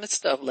that kind of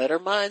stuff. Let our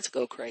minds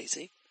go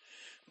crazy.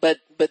 But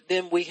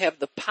then we have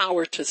the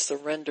power to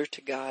surrender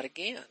to God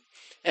again.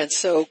 And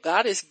so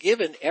God has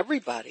given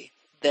everybody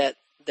that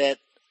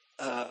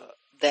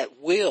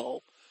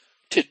will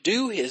to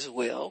do his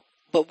will,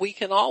 but we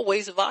can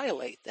always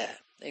violate that.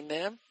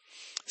 Amen.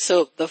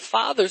 So the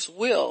Father's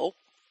will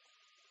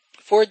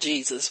for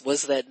Jesus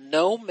was that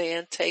no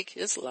man take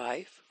his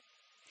life,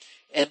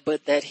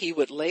 but that he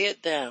would lay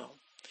it down.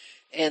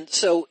 And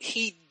so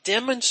he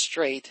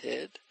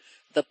demonstrated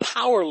the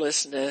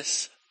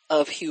powerlessness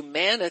of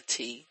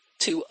humanity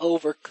to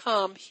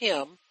overcome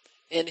him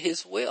in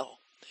his will.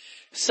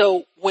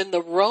 So when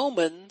the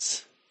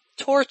Romans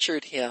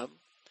tortured him,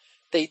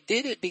 they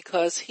did it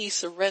because he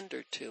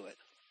surrendered to it.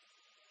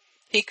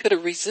 He could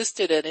have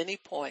resisted at any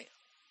point.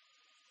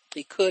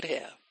 He could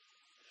have.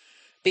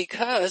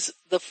 Because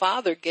the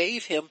Father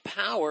gave him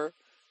power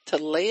to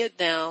lay it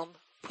down,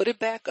 put it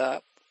back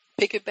up,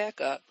 pick it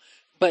back up.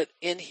 But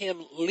in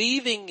him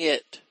leaving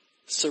it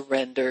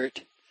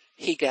surrendered,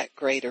 he got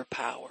greater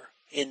power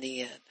in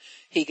the end.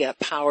 He got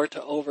power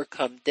to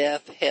overcome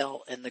death,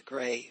 hell, and the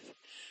grave.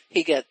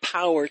 He got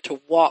power to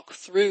walk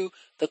through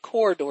the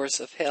corridors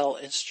of hell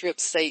and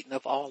strip Satan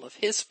of all of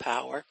his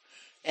power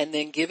and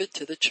then give it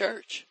to the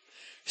church.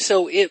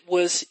 So it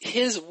was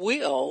his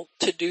will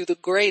to do the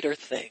greater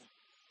thing.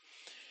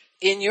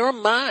 In your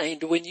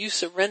mind, when you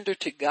surrender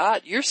to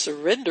God, you're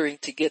surrendering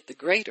to get the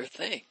greater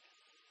thing.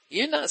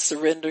 You're not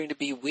surrendering to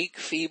be weak,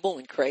 feeble,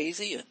 and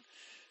crazy and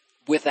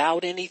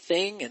without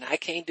anything, and I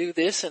can't do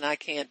this and I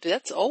can't do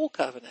that. That's old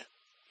covenant.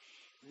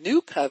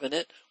 New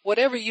covenant,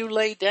 whatever you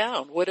lay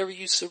down, whatever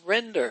you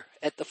surrender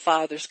at the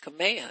Father's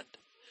command,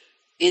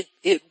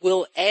 it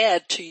will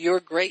add to your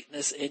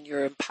greatness and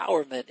your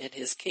empowerment in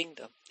his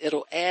kingdom.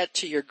 It'll add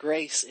to your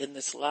grace in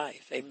this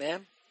life.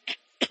 Amen.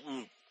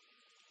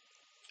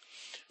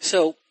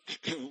 So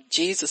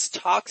Jesus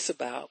talks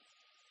about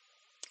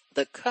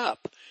the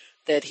cup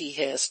that he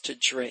has to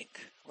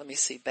drink. Let me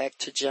see, back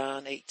to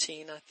John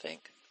 18, I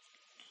think.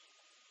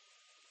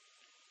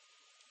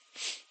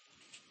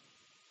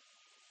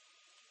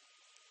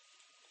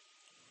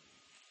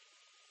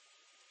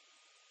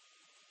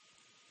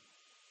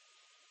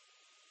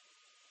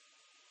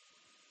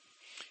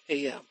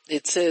 Yeah,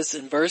 it says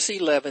in verse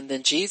 11,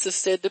 then Jesus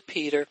said to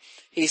Peter,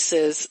 he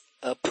says,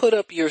 put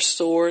up your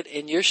sword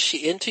and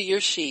into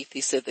your sheath.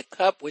 He said, the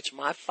cup which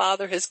my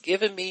Father has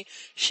given me,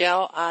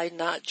 shall I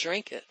not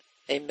drink it?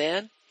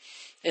 Amen.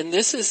 And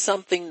this is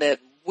something that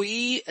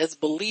we as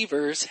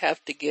believers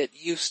have to get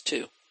used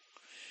to.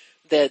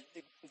 That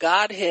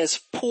God has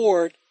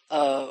poured,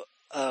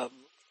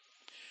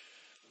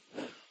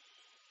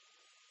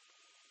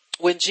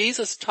 when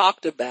Jesus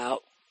talked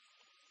about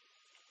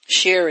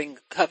sharing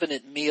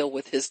covenant meal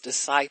with his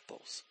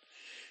disciples,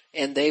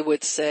 and they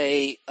would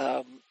say,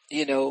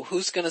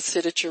 who's going to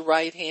sit at your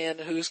right hand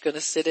and who's going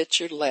to sit at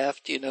your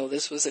left?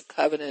 This was a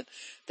covenant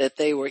that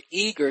they were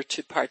eager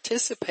to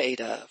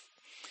participate of.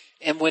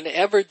 And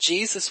whenever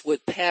Jesus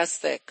would pass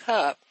that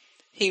cup,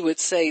 he would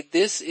say,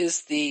 this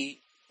is the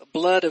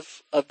blood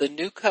of the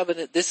new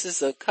covenant. This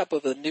is a cup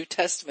of the New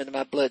Testament in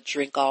my blood.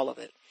 Drink all of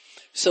it.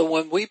 So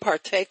when we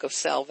partake of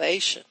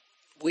salvation,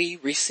 we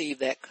receive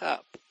that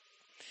cup.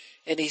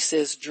 And he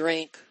says,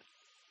 drink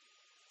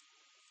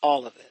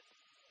all of it.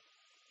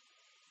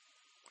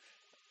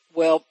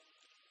 Well,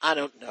 I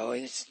don't know.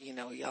 It's,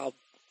 y'all,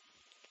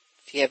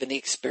 if you have any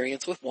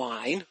experience with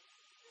wine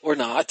or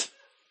not,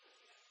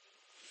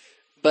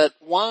 but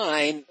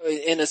wine,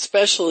 and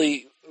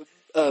especially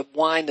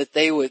wine that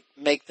they would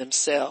make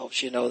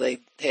themselves, they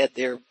had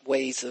their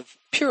ways of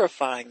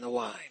purifying the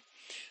wine.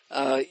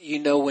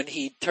 When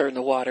he turned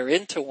the water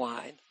into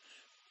wine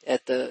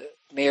at the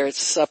marriage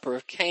supper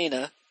of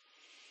Cana,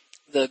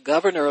 the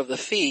governor of the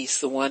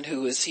feast, the one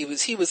who was,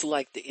 he was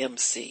like the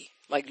MC,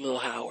 like Lil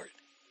Howard.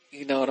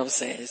 You know what I'm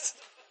saying?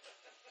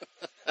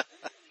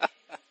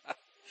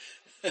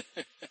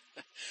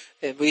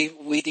 And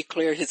we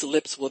declare his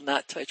lips will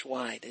not touch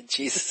wine in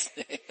Jesus'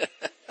 name.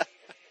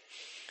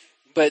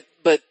 But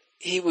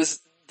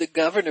the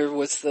governor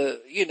was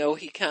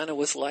he kind of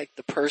was like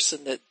the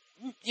person that,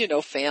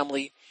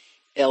 family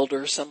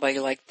elder, somebody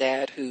like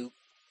that who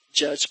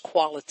judged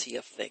quality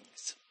of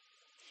things.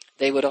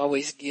 They would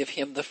always give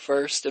him the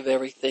first of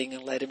everything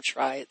and let him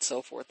try it,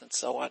 so forth and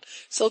so on.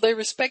 So they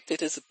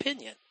respected his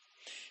opinion.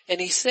 And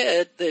he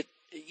said that,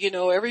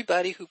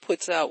 everybody who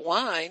puts out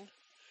wine,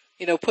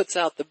 puts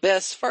out the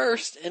best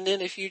first. And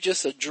then if you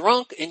just a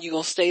drunk and you're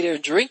going to stay there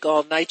and drink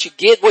all night, you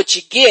get what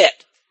you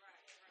get.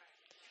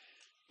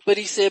 But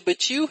he said,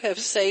 but you have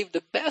saved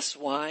the best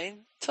wine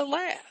to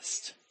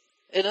last.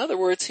 In other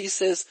words, he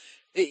says,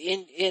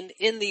 in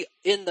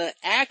the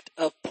act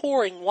of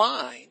pouring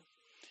wine,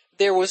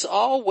 there was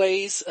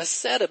always a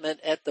sediment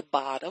at the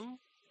bottom.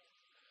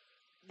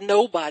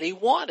 Nobody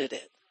wanted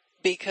it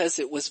because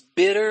it was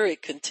bitter.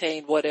 It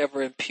contained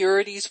whatever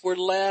impurities were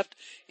left.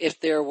 If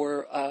there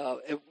were,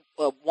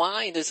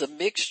 wine is a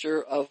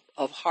mixture of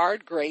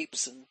hard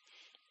grapes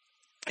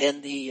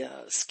and the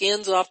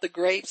skins off the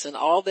grapes and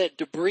all that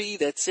debris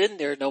that's in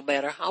there, no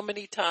matter how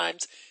many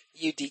times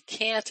you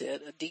decant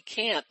it. A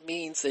decant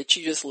means that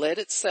you just let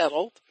it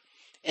settle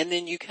and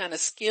then you kind of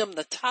skim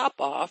the top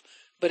off.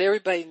 But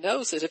everybody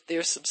knows that if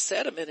there's some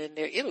sediment in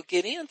there, it'll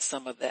get in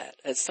some of that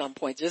at some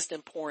point, just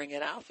in pouring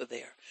it out of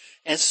there.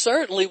 And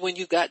certainly when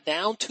you got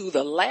down to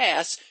the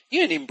last, you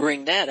didn't even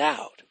bring that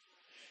out.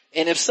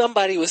 And if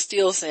somebody was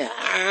still saying,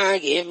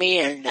 give me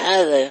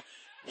another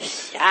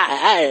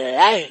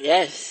shot,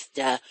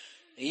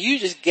 you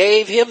just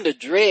gave him the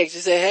dregs.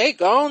 You say, hey,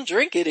 go on,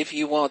 drink it if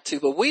you want to.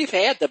 But we've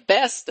had the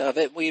best of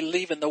it. We're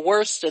leaving the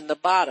worst in the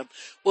bottom.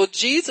 Well,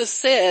 Jesus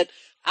said,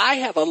 I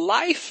have a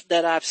life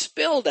that I've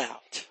spilled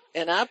out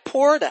and I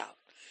poured out.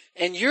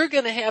 And you're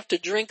going to have to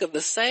drink of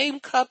the same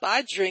cup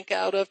I drink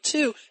out of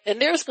too.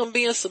 And there's going to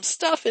be some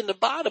stuff in the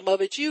bottom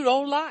of it you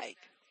don't like.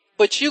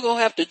 But you're going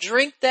to have to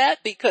drink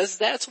that because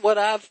that's what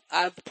I've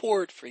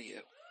poured for you.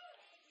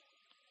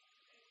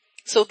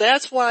 So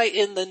that's why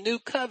in the new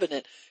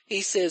covenant,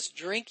 he says,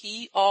 drink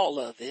ye all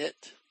of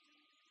it.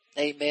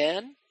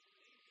 Amen.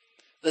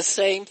 The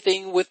same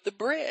thing with the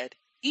bread.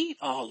 Eat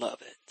all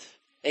of it.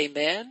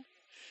 Amen.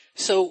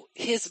 So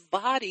his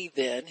body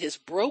then, his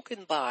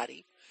broken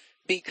body,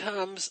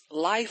 becomes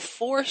life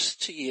force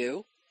to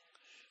you.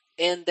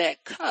 And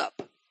that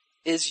cup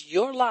is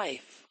your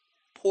life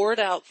poured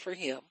out for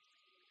him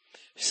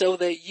so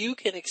that you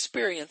can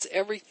experience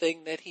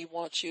everything that he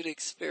wants you to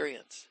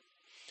experience.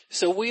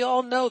 So we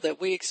all know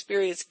that we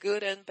experience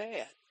good and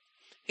bad.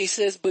 He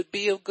says, but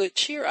be of good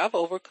cheer. I've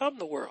overcome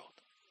the world.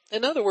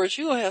 In other words,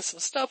 you'll have some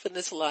stuff in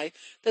this life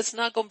that's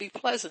not going to be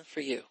pleasant for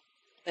you.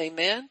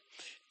 Amen.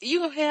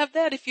 You'll have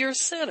that if you're a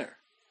sinner.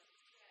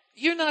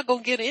 You're not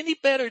going to get any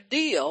better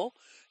deal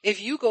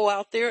if you go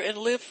out there and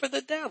live for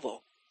the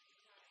devil.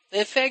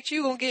 In fact,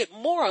 you're going to get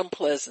more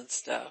unpleasant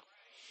stuff.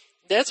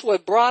 That's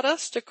what brought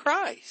us to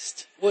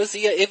Christ.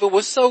 If it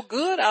was so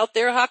good out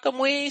there, how come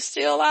we ain't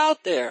still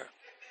out there?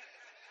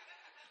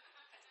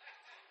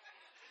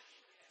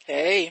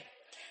 Hey,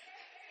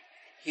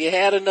 you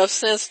had enough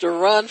sense to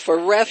run for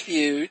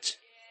refuge.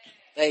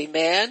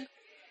 Amen.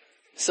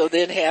 So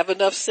then have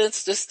enough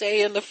sense to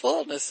stay in the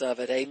fullness of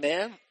it.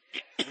 Amen.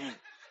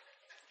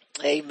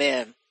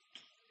 Amen.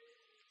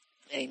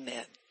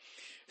 Amen.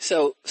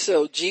 So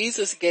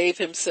Jesus gave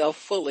himself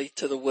fully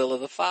to the will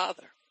of the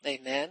Father.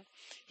 Amen.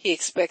 He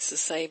expects the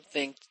same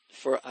thing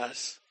for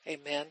us.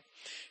 Amen.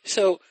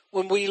 So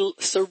when we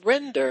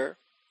surrender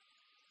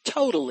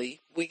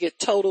totally, we get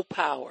total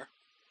power.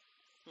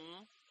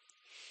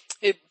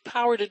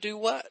 Power to do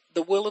what?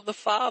 The will of the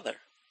Father.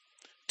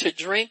 To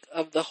drink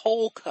of the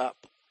whole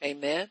cup.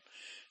 Amen.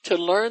 To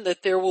learn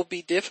that there will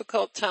be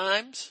difficult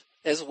times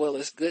as well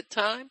as good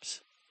times.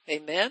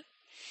 Amen.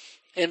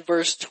 In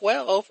verse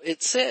 12,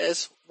 it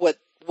says what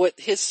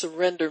his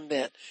surrender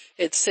meant.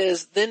 It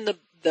says, then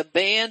the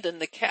band and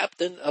the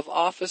captain of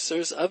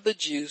officers of the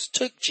Jews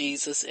took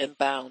Jesus and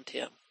bound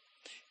him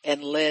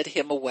and led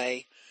him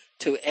away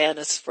to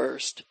Annas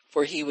first,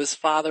 for he was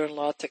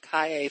father-in-law to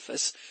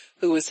Caiaphas,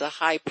 who was the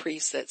high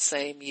priest that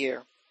same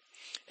year.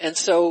 And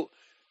so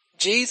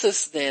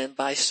Jesus then,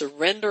 by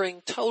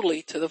surrendering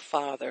totally to the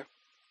Father,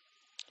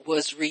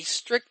 was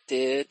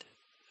restricted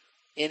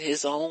in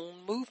his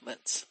own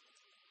movements.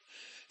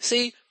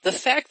 See, the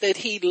fact that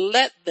he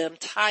let them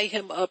tie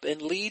him up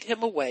and lead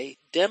him away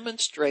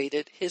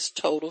demonstrated his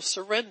total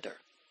surrender.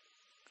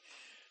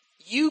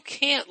 You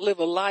can't live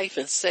a life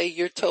and say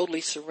you're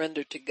totally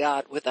surrendered to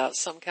God without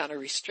some kind of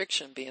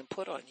restriction being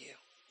put on you.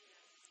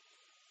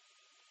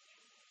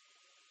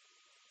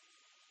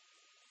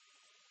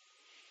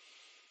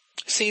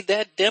 See,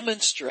 that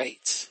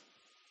demonstrates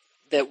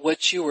that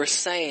what you are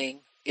saying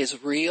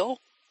is real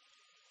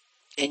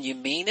and you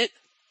mean it,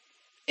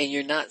 and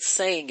you're not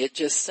saying it,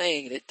 just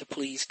saying it to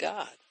please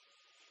God.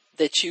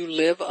 That you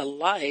live a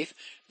life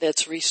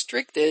that's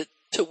restricted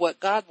to what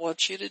God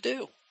wants you to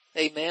do.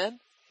 Amen.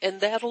 And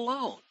that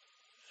alone.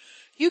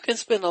 You can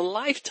spend a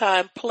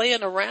lifetime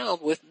playing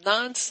around with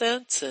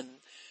nonsense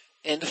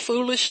and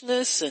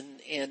foolishness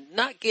and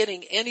not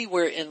getting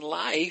anywhere in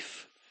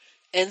life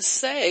and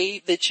say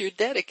that you're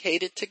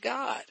dedicated to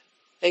God.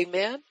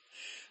 Amen.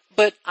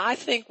 But I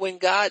think when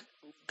God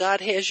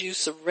has you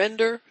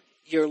surrender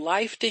your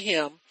life to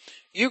Him,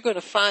 you're going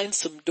to find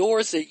some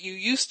doors that you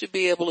used to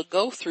be able to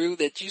go through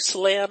that you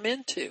slam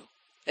into.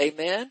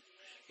 Amen.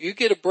 You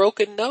get a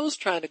broken nose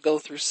trying to go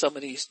through some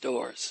of these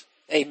doors.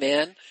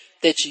 Amen.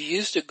 That you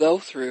used to go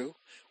through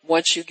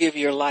once you give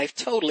your life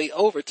totally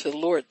over to the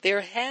Lord.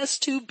 There has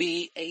to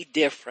be a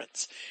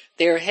difference.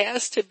 There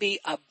has to be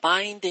a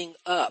binding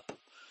up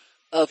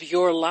of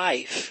your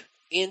life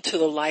into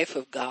the life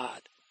of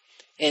God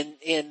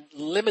and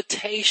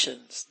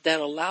limitations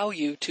that allow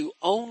you to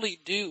only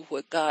do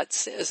what God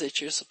says that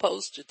you're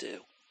supposed to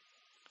do.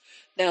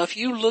 Now, if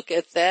you look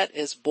at that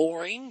as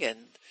boring and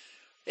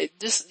it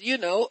just,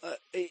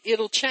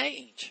 it'll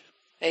change.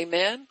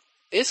 Amen.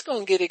 It's going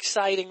to get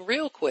exciting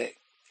real quick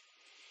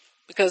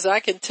because I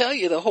can tell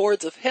you the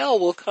hordes of hell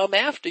will come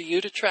after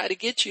you to try to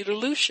get you to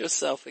loose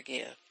yourself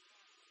again.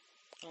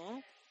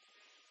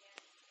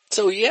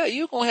 So yeah,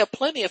 you're going to have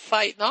plenty of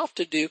fighting off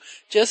to do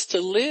just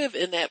to live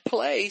in that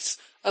place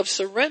of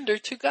surrender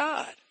to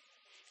God.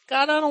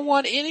 God, I don't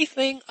want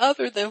anything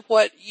other than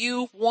what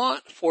you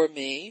want for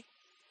me.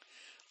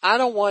 I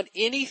don't want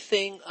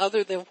anything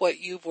other than what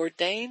you've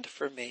ordained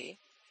for me.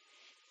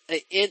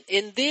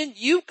 And then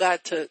you've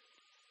got to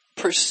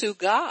pursue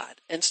God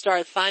and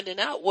start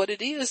finding out what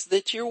it is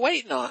that you're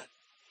waiting on.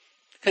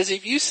 Because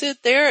if you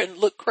sit there and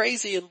look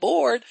crazy and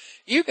bored,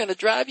 you're going to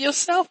drive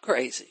yourself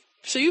crazy.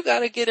 So you got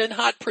to get in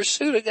hot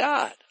pursuit of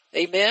God.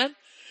 Amen.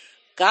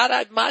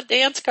 God, my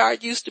dance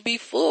card used to be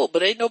full,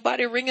 but ain't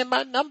nobody ringing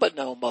my number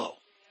no more.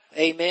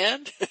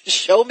 Amen.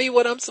 Show me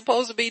what I'm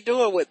supposed to be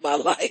doing with my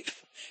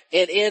life.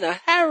 And in a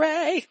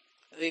hurry.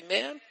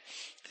 Amen.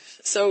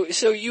 So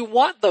you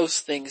want those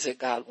things that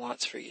God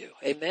wants for you.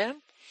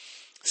 Amen.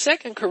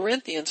 2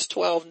 Corinthians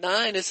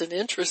 12:9 is an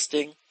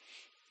interesting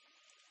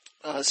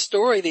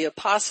story. The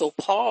Apostle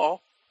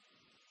Paul,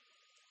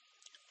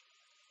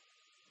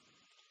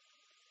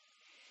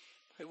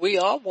 we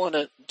all want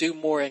to do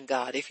more in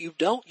God. If you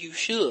don't, you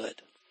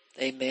should.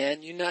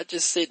 Amen. You're not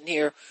just sitting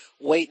here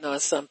waiting on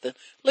something.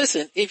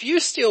 Listen, if you're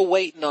still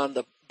waiting on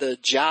the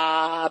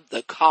job,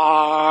 the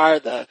car,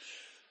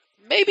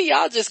 maybe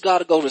y'all just got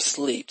to go to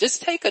sleep.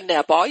 Just take a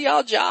nap. All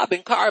y'all job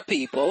and car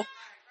people.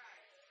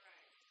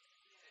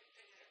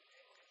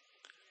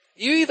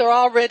 You either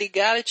already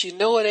got it, you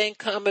know it ain't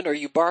coming, or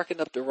you barking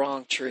up the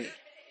wrong tree.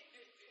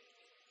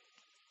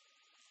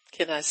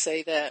 Can I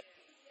say that?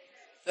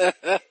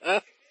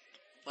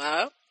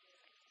 Well,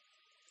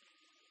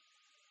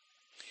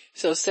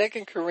 so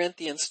 2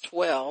 Corinthians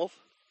 12,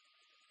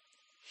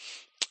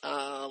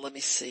 let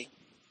me see.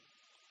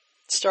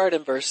 Start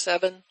in verse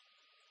 7.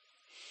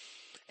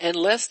 And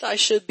lest I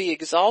should be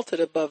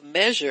exalted above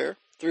measure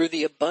through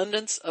the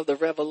abundance of the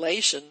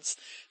revelations,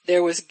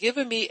 there was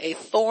given me a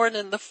thorn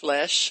in the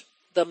flesh,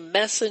 the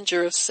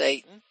messenger of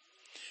Satan,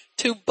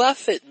 to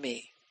buffet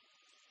me.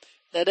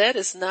 Now that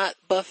is not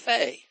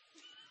buffet.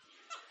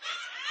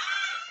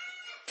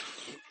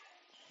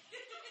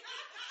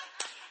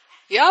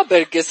 Y'all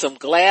better get some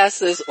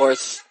glasses or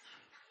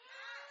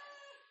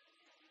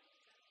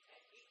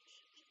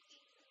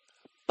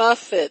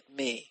buffet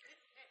me.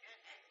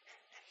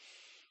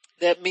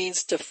 That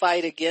means to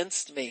fight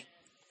against me,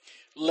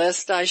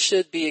 lest I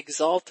should be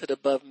exalted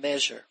above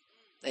measure.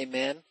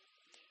 Amen.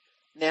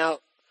 Now,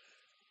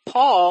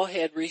 Paul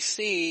had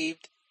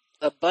received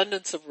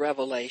abundance of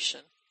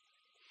revelation.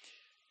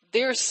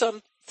 There are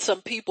some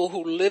people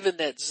who live in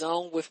that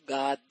zone with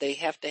God. They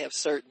have to have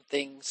certain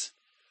things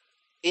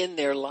in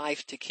their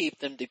life to keep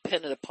them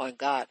dependent upon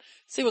God.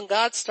 See, when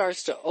God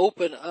starts to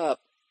open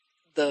up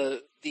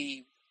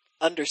the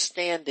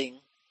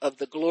understanding of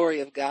the glory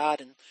of God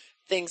and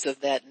things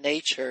of that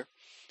nature,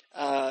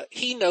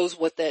 He knows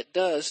what that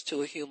does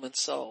to a human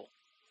soul.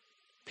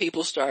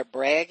 People start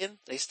bragging.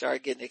 They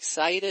start getting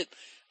excited.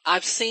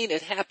 I've seen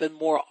it happen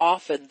more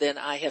often than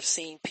I have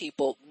seen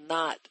people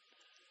not.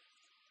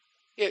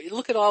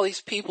 Look at all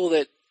these people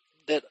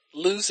that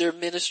lose their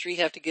ministry,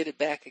 have to get it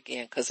back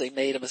again because they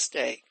made a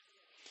mistake.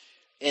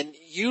 And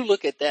you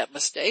look at that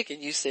mistake and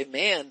you say,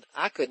 man,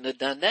 I couldn't have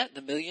done that in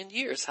a million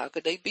years. How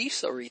could they be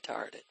so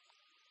retarded?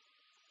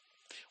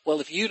 Well,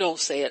 if you don't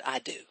say it, I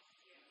do.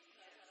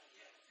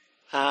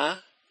 Huh?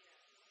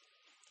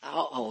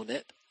 I'll own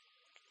it.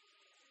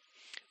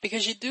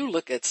 Because you do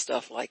look at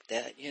stuff like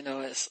that,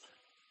 it's,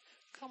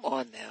 come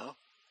on now.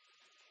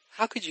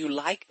 How could you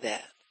like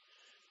that?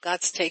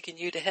 God's taken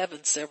you to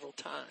heaven several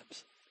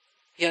times.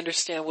 You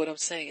understand what I'm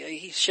saying?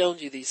 He's shown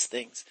you these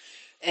things.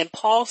 And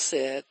Paul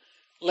said,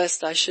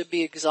 lest I should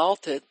be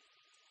exalted,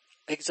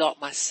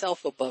 exalt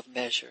myself above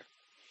measure.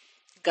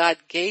 God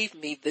gave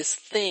me this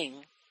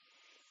thing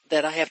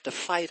that I have to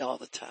fight all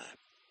the time.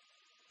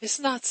 It's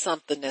not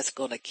something that's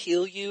going to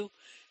kill you.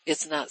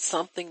 It's not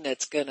something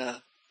that's going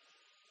to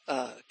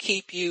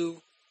keep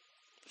you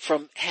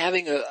from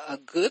having a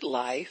good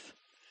life,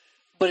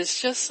 but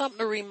it's just something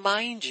to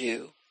remind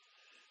you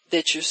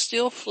that you're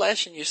still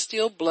flesh and you're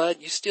still blood.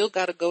 You still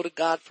got to go to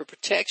God for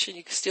protection.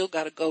 You still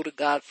got to go to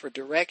God for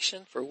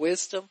direction, for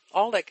wisdom,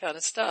 all that kind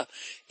of stuff.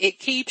 It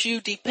keeps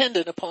you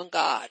dependent upon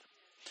God.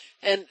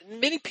 And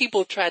many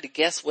people try to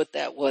guess what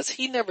that was.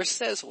 He never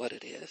says what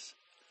it is,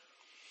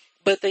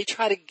 but they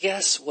try to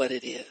guess what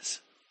it is.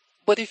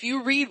 But if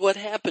you read what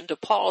happened to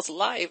Paul's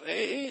life,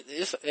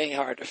 it ain't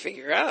hard to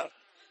figure out.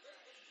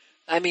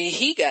 I mean,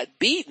 he got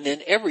beaten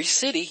in every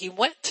city he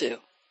went to.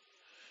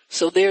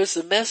 So there's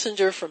the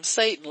messenger from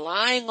Satan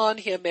lying on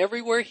him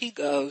everywhere he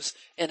goes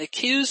and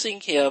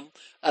accusing him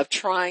of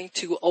trying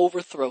to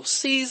overthrow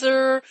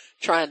Caesar,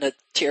 trying to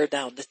tear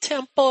down the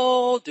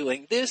temple,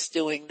 doing this,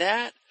 doing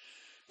that.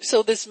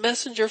 So this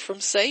messenger from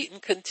Satan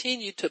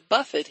continued to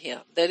buffet him,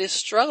 that is,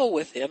 struggle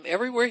with him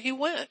everywhere he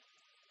went.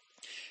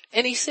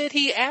 And he said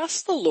he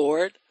asked the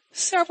Lord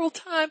several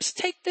times,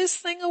 take this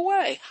thing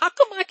away. How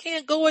come I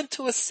can't go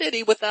into a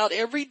city without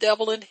every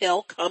devil in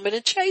hell coming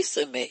and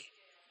chasing me?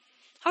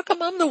 How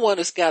come I'm the one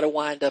who's got to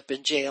wind up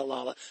in jail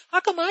all the time? How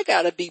come I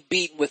got to be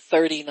beaten with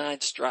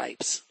 39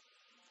 stripes?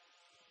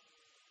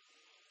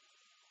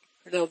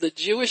 You know, the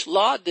Jewish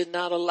law did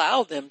not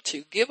allow them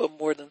to give them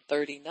more than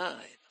 39.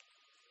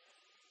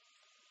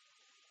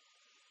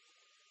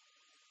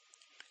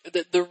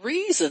 The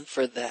reason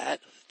for that,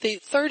 the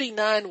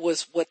 39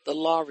 was what the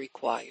law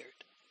required.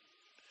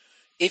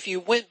 If you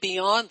went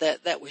beyond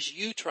that, that was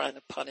you trying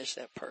to punish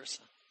that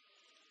person.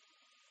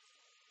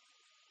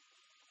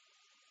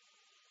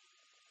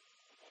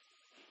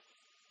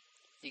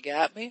 You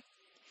got me?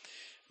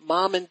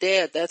 Mom and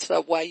dad, that's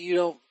not why you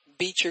don't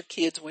beat your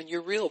kids when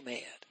you're real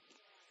mad.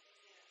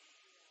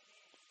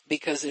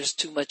 Because there's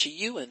too much of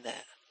you in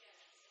that.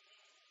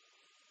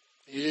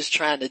 You're just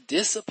trying to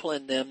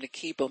discipline them to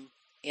keep them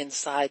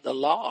inside the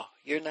law.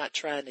 You're not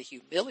trying to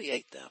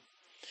humiliate them.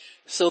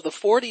 So the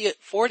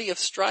 40th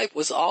stripe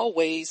was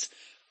always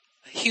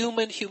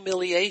human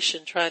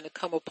humiliation trying to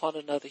come upon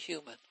another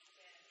human.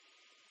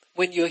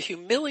 When you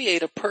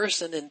humiliate a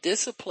person in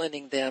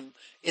disciplining them,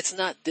 it's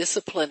not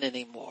discipline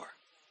anymore.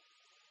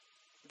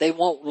 They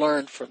won't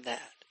learn from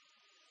that.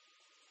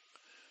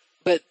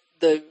 But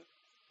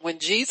when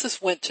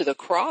Jesus went to the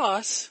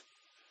cross,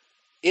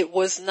 it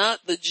was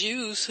not the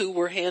Jews who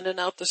were handing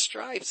out the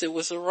stripes. It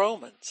was the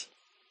Romans.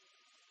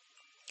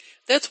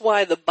 That's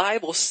why the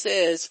Bible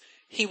says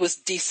he was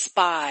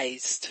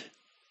despised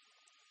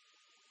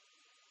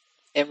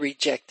and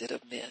rejected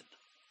of men.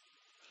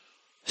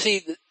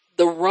 See,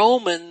 the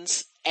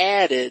Romans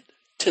added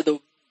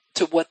to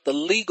what the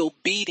legal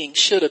beating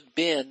should have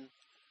been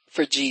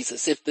for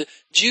Jesus. If the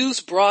Jews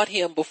brought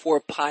him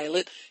before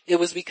Pilate, it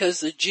was because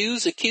the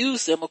Jews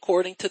accused him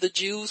according to the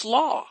Jews'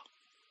 law.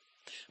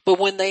 But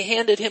when they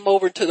handed him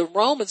over to the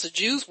Romans, the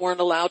Jews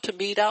weren't allowed to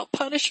mete out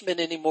punishment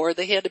anymore.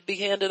 They had to be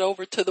handed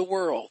over to the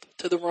world,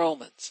 to the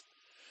Romans.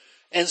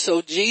 And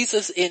so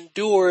Jesus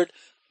endured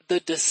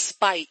the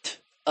despite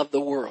of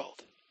the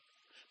world,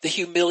 the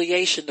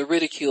humiliation, the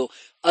ridicule.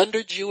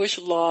 Under Jewish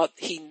law,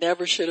 he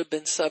never should have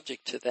been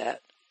subject to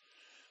that.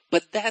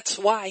 But that's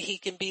why he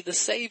can be the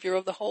Savior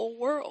of the whole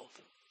world.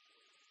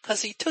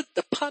 Because he took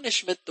the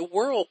punishment the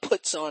world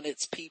puts on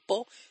its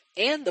people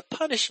and the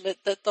punishment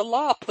that the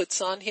law puts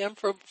on him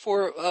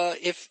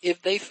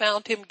if they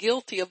found him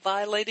guilty of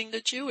violating the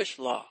Jewish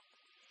law.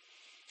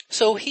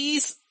 So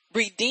he's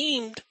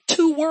redeemed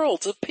two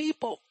worlds of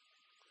people.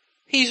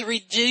 He's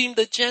redeemed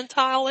the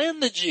Gentile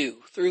and the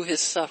Jew through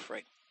his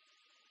suffering.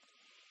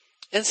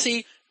 And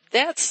see,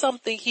 that's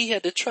something he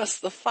had to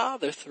trust the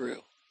Father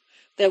through.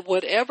 That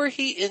whatever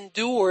he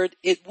endured,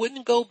 it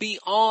wouldn't go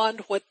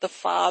beyond what the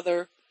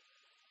Father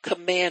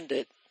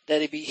commanded.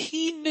 That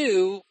he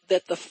knew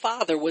that the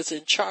Father was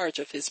in charge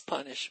of his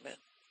punishment,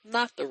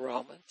 not the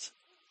Romans.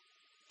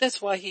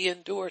 That's why he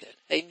endured it.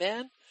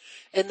 Amen?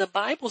 And the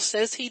Bible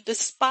says he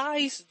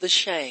despised the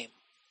shame.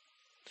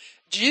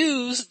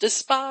 Jews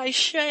despise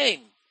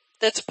shame.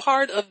 That's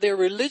part of their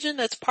religion.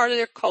 That's part of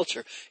their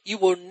culture.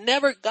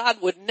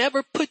 God would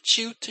never put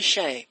you to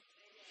shame.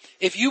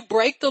 If you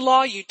break the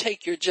law, you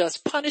take your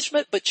just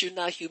punishment, but you're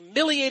not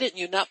humiliated and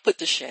you're not put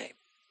to shame.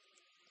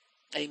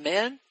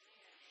 Amen?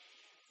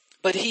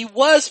 But he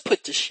was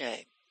put to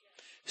shame.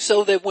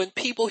 So that when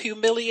people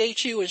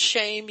humiliate you and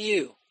shame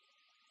you,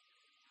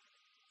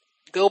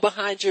 go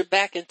behind your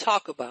back and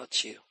talk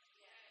about you.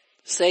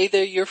 Say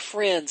they're your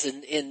friends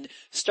and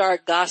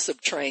start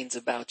gossip trains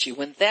about you.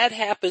 When that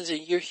happens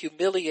and you're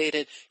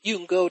humiliated, you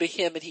can go to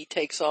him and he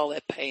takes all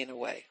that pain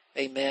away.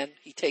 Amen?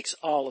 He takes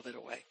all of it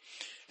away.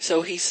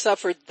 So he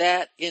suffered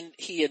that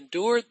he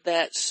endured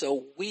that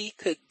so we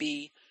could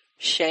be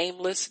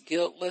shameless,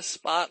 guiltless,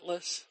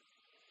 spotless.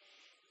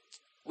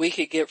 We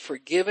could get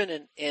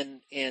forgiven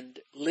and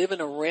live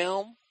in a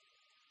realm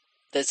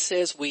that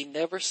says we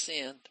never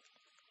sinned.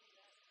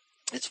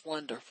 It's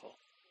wonderful.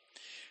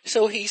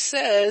 So he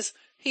says,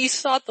 he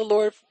sought the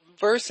Lord,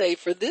 verse 8,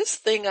 for this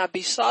thing I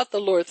besought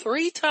the Lord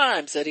 3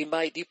 times that he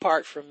might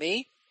depart from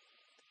me.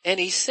 And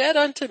he said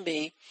unto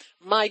me,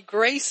 my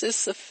grace is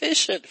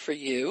sufficient for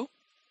you,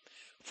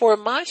 for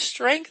my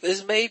strength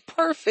is made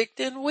perfect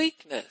in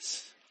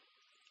weakness.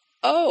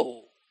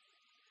 Oh,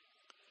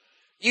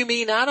 you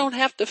mean I don't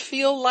have to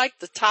feel like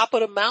the top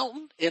of the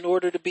mountain in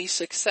order to be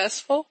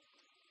successful?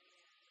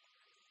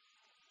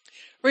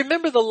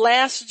 Remember the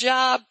last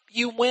job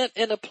you went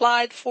and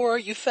applied for?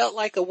 You felt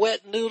like a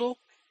wet noodle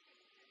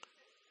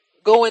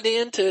going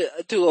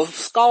into a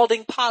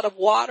scalding pot of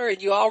water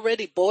and you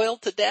already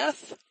boiled to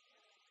death?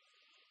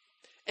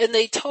 And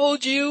they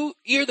told you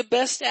you're the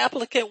best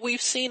applicant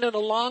we've seen in a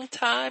long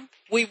time.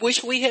 We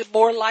wish we had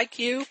more like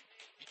you.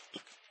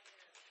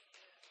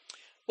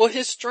 Well,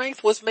 his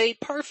strength was made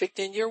perfect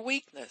in your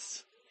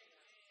weakness.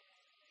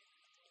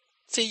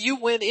 See, you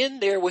went in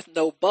there with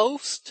no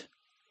boast,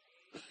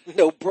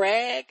 no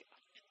brag,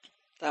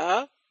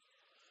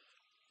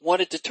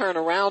 wanted to turn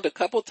around a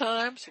couple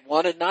times,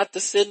 wanted not to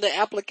send the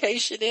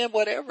application in,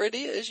 whatever it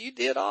is, you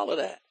did all of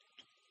that.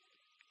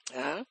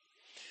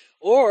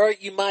 Or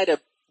you might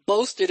have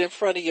boasted in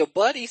front of your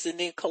buddies and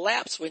then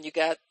collapsed when you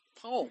got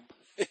home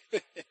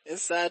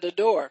inside the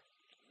door.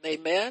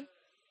 Amen.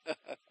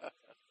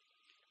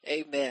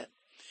 Amen.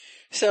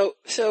 So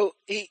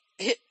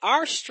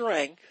our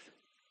strength,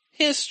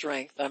 his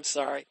strength,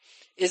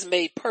 is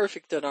made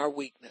perfect in our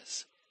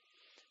weakness.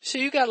 So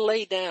you got to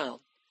lay down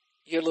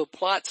your little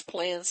plots,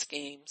 plans,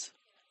 schemes.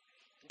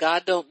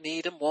 God don't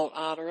need them, won't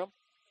honor them.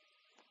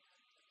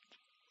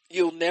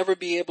 You'll never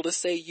be able to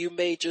say you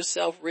made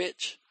yourself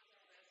rich.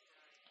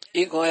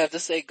 You're going to have to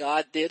say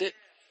God did it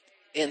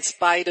in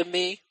spite of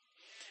me.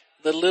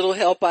 The little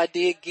help I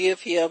did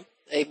give him.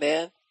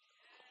 Amen.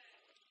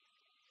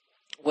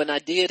 When I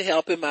did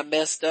help him, I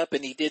messed up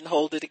and he didn't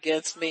hold it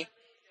against me.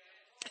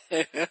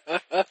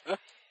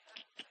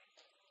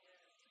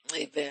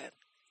 Amen.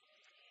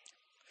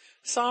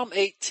 Psalm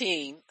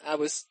 18, I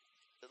was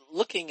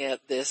looking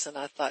at this and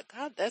I thought,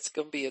 God, that's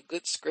going to be a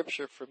good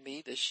scripture for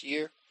me this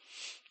year.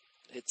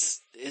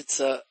 It's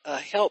a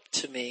help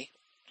to me.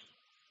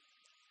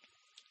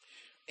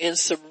 In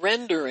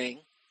surrendering,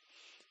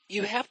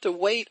 you have to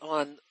wait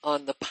on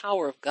the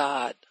power of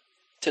God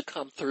to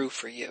come through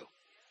for you.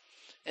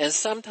 And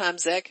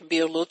sometimes that can be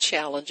a little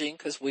challenging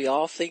because we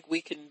all think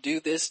we can do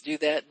this, do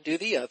that, and do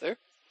the other.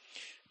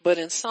 But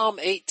in Psalm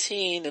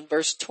 18 and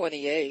verse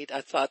 28,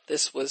 I thought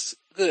this was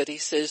good. He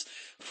says,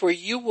 for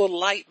you will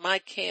light my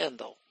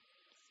candle.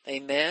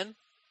 Amen.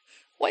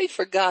 Wait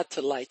for God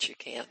to light your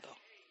candle.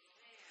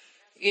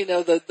 You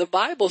know, the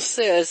Bible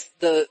says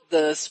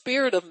the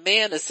spirit of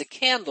man is the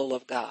candle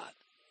of God.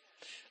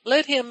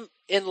 Let him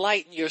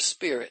enlighten your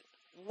spirit.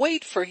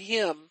 Wait for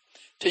him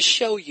to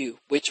show you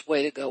which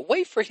way to go.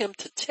 Wait for him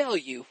to tell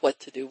you what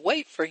to do.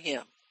 Wait for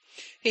him.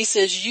 He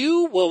says,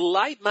 you will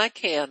light my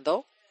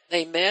candle.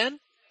 Amen.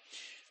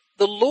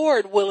 The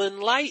Lord will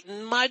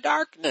enlighten my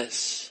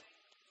darkness.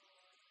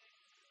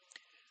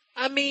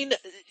 I mean,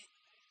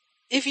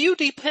 if you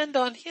depend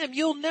on him,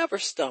 you'll never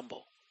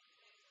stumble.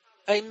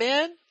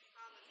 Amen.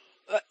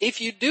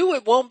 If you do,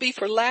 it won't be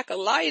for lack of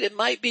light. It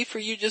might be for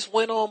you just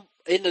went on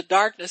in the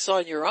darkness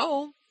on your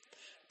own.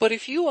 But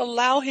if you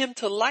allow him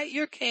to light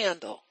your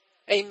candle,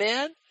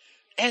 amen,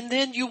 and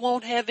then you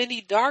won't have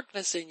any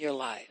darkness in your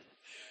life.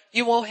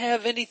 You won't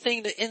have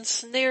anything to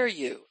ensnare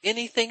you,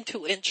 anything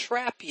to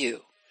entrap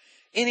you,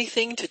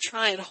 anything to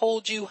try and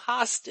hold you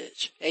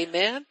hostage.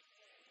 Amen.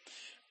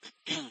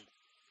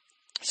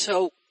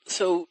 So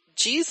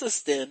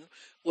Jesus then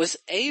was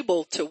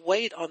able to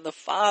wait on the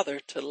Father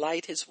to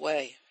light his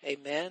way.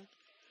 Amen.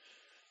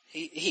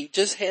 He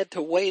just had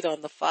to wait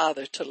on the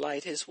Father to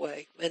light his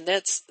way. And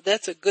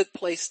that's a good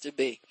place to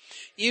be.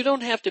 You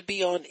don't have to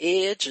be on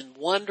edge and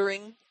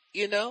wondering,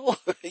 you know.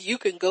 You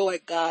can go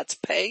at God's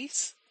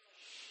pace.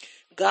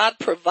 God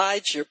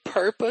provides your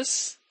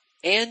purpose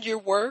and your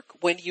work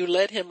when you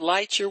let him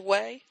light your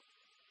way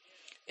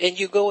and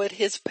you go at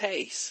his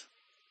pace.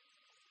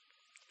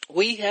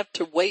 We have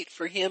to wait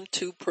for him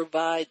to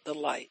provide the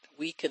light.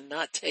 We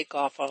cannot take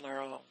off on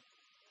our own.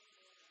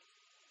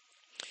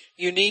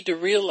 You need to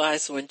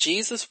realize when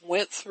Jesus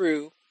went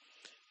through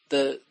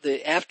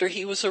after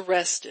he was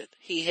arrested,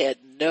 he had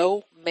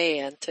no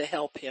man to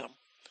help him.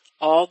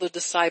 All the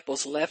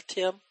disciples left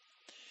him.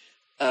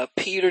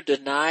 Peter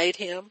denied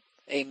him.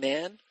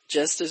 Amen.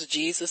 Just as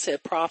Jesus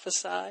had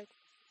prophesied.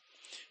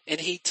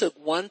 And he took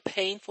one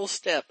painful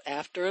step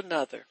after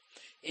another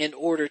in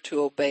order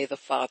to obey the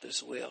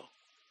Father's will.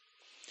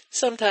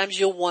 Sometimes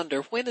you'll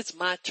wonder, when is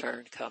my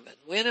turn coming?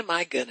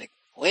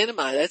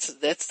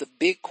 That's the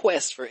big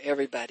quest for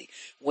everybody.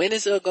 When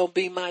is it going to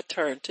be my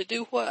turn to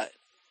do what?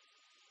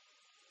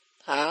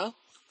 Huh?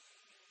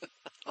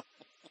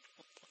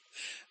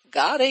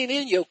 God ain't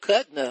in your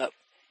cutting up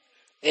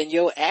and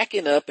your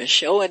acting up and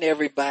showing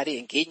everybody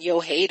and getting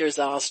your haters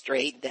all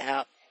straightened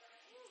out.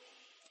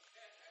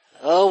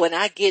 Oh, when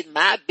I get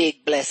my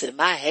big blessing,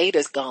 my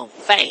haters gonna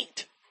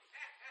faint.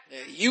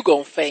 You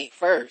gonna faint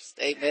first.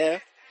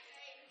 Amen.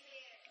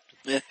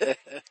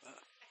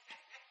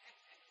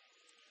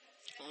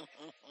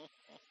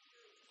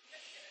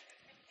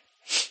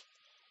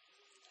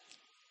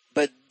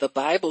 But the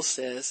Bible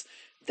says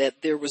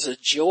that there was a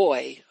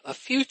joy, a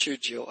future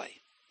joy,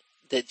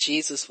 that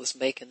Jesus was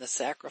making the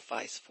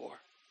sacrifice for.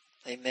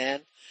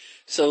 Amen.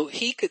 So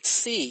he could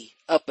see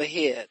up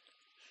ahead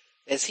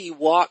as he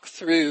walked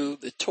through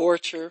the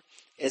torture,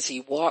 as he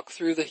walked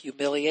through the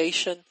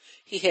humiliation.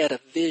 He had a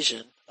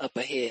vision up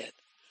ahead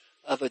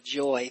of a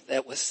joy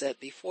that was set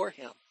before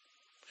him.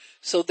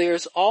 So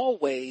there's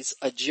always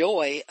a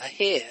joy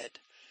ahead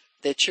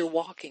that you're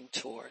walking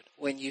toward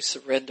when you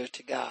surrender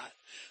to God.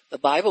 The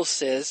Bible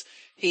says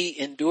he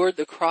endured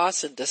the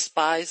cross and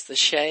despised the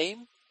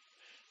shame.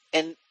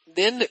 And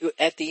then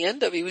at the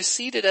end of it, he was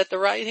seated at the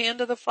right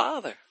hand of the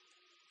Father.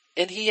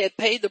 And he had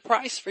paid the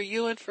price for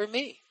you and for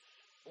me,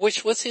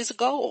 which was his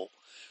goal.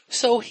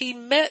 So he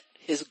met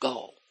his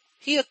goal.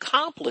 He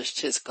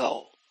accomplished his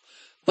goal.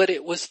 But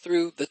it was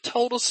through the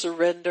total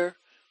surrender,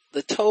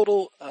 the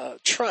total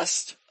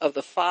trust of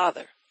the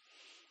Father.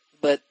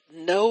 But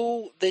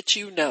know that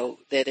you know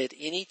that at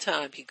any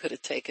time he could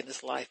have taken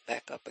his life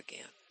back up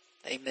again.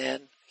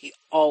 Amen. He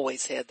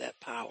always had that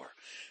power,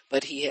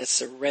 but he has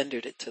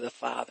surrendered it to the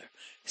Father.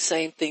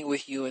 Same thing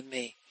with you and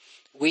me.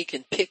 We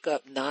can pick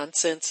up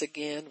nonsense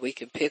again. We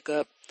can pick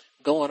up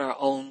going our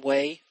own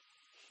way,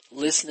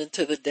 listening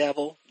to the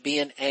devil,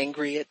 being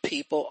angry at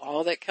people,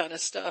 all that kind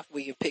of stuff.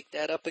 We can pick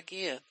that up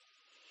again.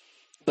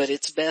 But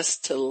it's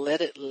best to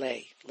let it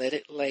lay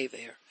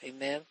there.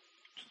 Amen.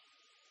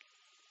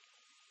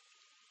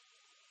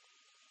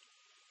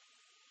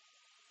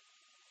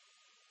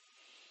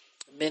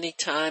 Many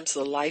times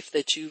the life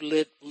that you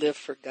live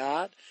for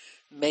God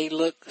may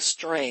look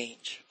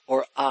strange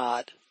or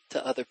odd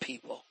to other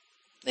people.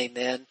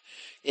 Amen.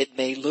 It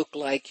may look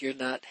like you're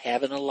not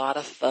having a lot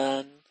of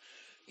fun.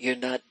 You're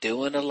not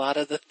doing a lot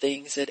of the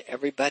things that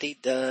everybody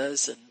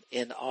does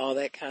and all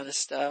that kind of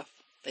stuff.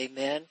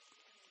 Amen.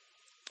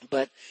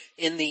 But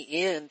in the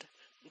end,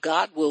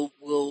 God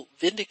will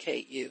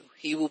vindicate you.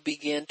 He will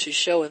begin to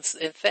show. In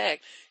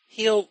fact,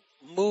 he'll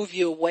move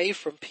you away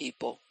from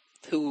people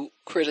who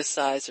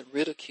criticize and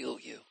ridicule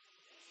you.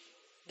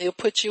 He'll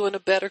put you in a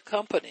better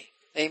company.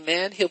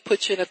 Amen. He'll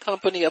put you in a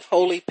company of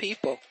holy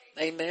people.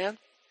 Amen.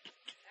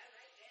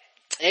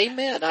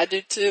 Amen. I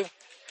do too.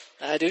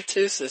 I do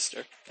too,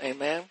 sister.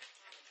 Amen.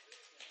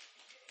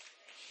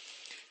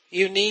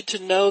 You need to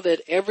know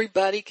that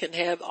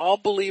all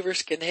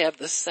believers can have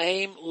the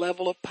same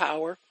level of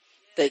power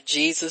that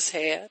Jesus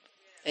had.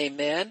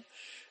 Amen.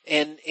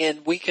 And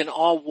we can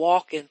all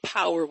walk in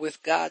power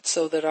with God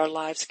so that our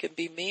lives can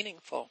be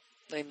meaningful.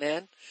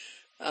 Amen.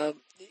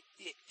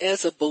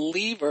 As a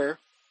believer,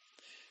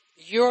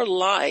 your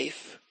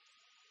life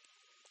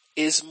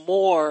is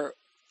more,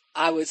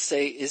 I would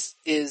say,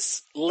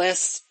 is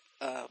less,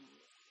 how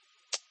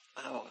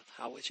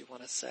would you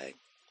want to say?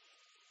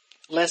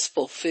 Less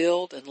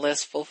fulfilled and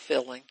less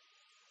fulfilling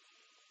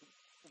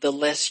the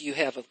less you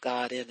have of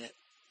God in it.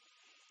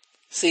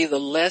 See, the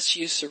less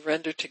you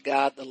surrender to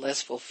God, the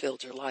less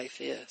fulfilled your life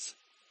is.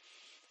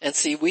 And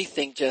see, we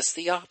think just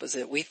the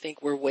opposite. We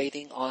think we're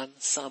waiting on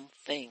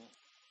something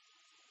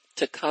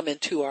to come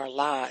into our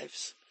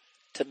lives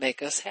to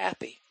make us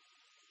happy.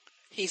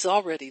 He's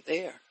already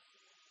there.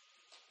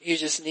 You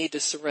just need to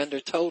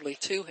surrender totally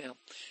to him.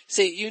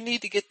 See, you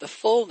need to get the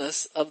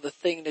fullness of the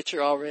thing that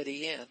you're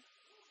already in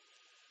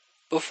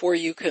before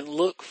you can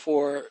look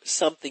for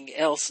something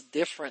else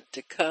different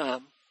to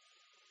come.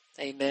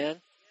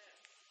 Amen.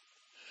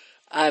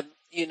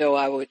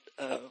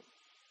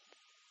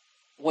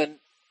 When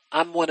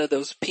I'm one of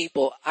those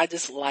people, I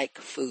just like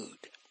food.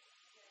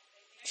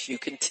 As you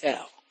can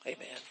tell.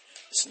 Amen.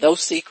 It's no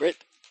secret.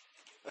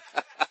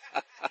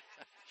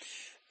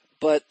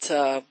 But,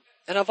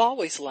 and I've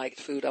always liked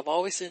food. I've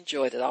always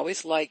enjoyed it. I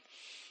always liked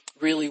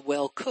really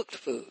well cooked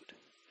food.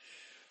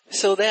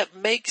 So that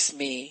makes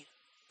me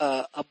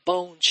a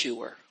bone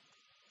chewer.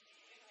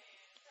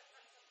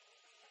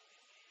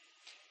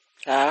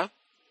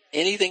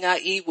 Anything I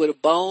eat with a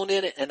bone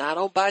in it, and I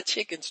don't buy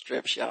chicken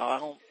strips, y'all. I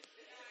don't,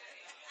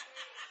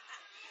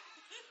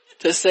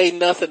 to say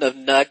nothing of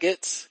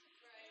nuggets.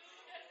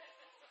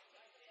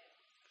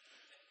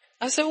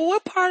 I said, well,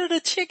 what part of the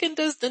chicken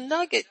does the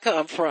nugget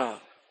come from?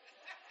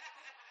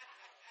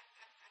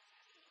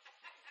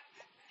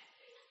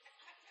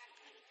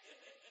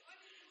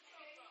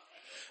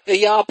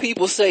 Y'all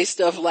people say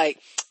stuff like,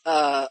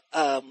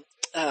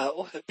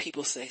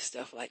 people say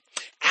stuff like,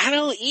 I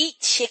don't eat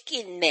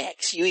chicken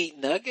necks. You eat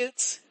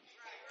nuggets?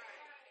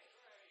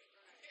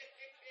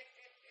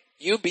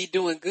 You'll be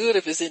doing good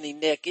if there's any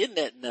neck in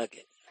that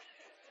nugget.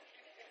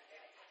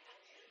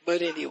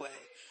 But anyway,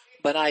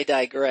 but I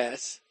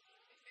digress.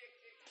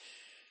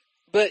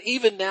 But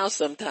even now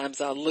sometimes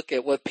I'll look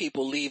at what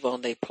people leave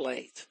on their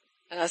plate.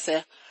 And I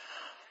say,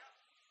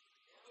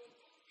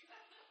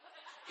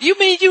 you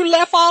mean you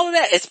left all of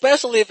that?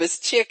 Especially if it's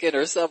chicken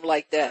or something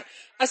like that.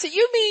 I said,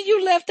 you mean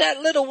you left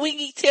that little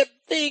wingy tip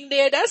thing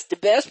there? That's the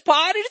best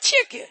part of the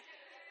chicken.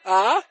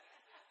 Well,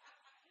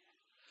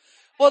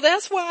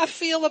 that's why I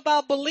feel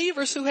about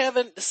believers who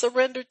haven't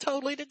surrendered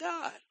totally to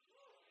God.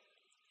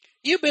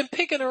 You've been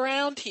picking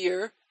around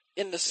here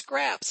in the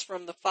scraps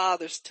from the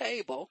Father's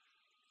table.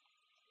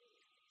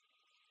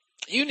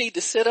 You need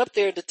to sit up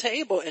there at the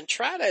table and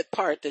try that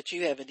part that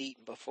you haven't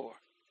eaten before.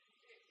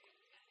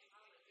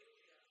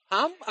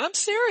 I'm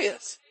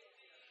serious.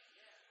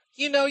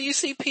 You know, you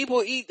see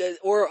people eat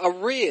or a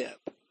rib.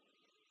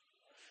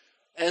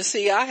 And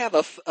see, I have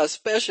a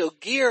special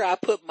gear I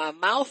put my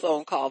mouth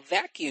on called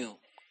vacuum.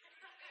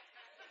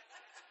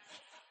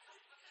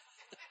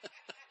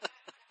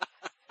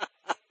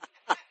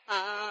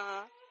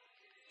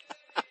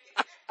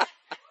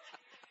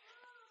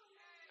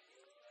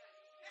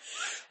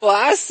 Well,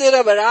 I sit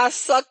up and I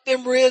suck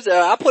them ribs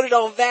out. I put it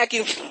on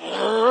vacuum.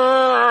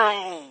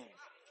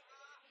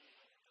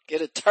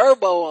 Get a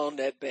turbo on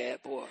that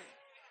bad boy.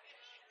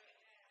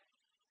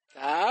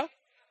 Huh?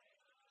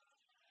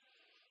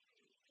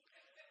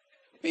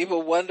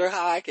 People wonder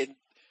how I can,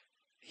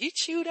 he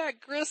chewed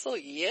that gristle?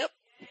 Yep.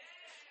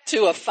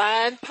 To a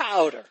fine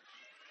powder.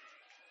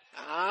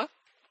 Huh?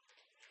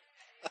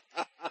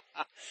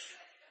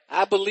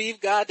 I believe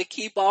God to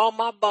keep all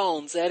my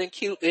bones. That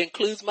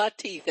includes my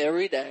teeth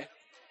every day.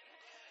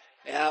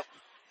 Yep.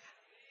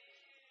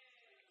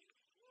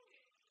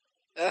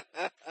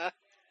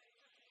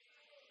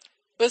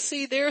 But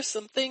see, there are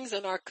some things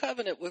in our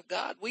covenant with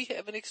God we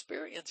haven't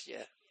experienced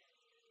yet.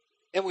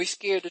 And we're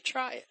scared to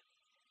try it.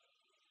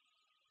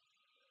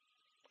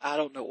 I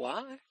don't know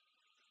why.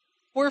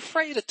 We're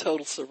afraid of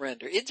total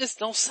surrender. It just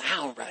don't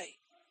sound right.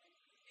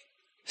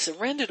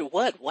 Surrender to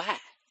what? Why?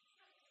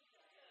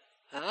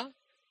 Huh?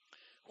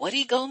 What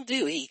he gonna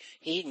do?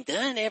 He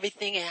done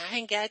everything and I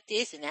ain't got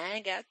this and I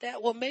ain't got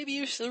that. Well, maybe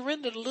you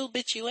surrendered a little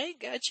bit you ain't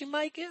got. You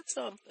might get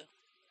something.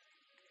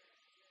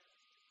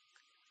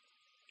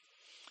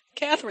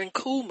 Catherine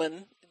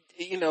Kuhlman,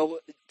 you know,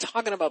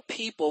 talking about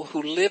people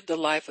who lived a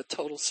life of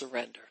total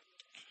surrender.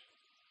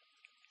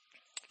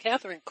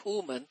 Catherine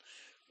Kuhlman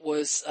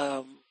was,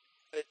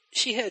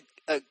 she had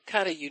a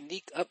kind of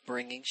unique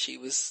upbringing. She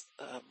was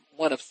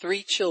one of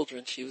 3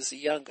 children. She was the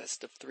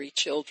youngest of 3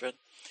 children.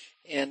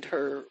 And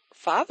her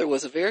father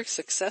was a very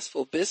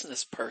successful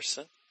business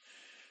person.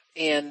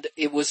 And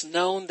it was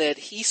known that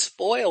he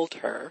spoiled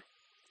her.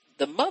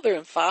 The mother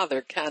and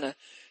father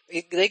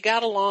they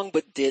got along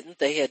but didn't.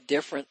 They had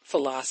different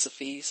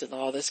philosophies and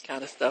all this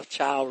kind of stuff,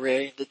 child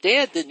rearing. The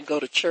dad didn't go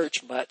to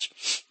church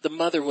much. The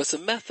mother was a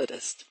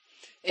Methodist.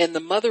 And the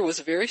mother was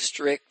very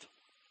strict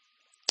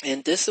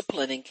in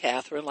disciplining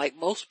Catherine like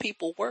most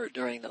people were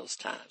during those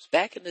times.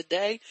 Back in the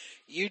day,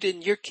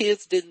 your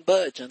kids didn't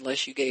budge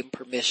unless you gave them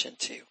permission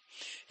to.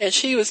 And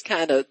she was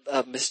kind of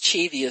a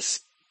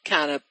mischievous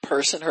kind of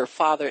person. Her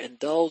father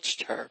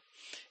indulged her.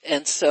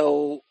 And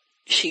so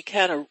she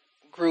kind of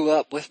grew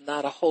up with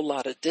not a whole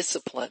lot of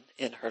discipline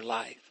in her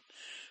life.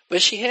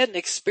 But she had an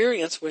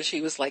experience when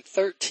she was like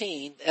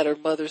 13 at her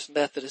mother's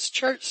Methodist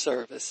church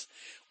service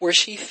where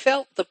she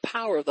felt the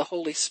power of the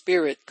Holy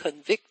Spirit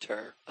convict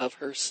her of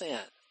her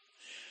sin.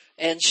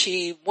 And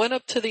she went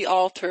up to the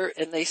altar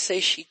and they say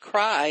she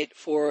cried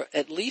for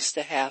at least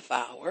a half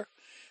hour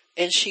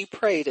and she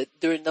prayed.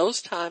 During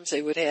those times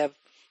they would have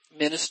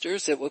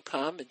ministers that would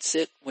come and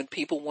sit when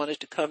people wanted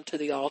to come to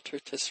the altar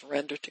to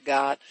surrender to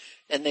God,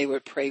 and they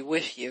would pray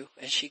with you.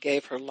 And she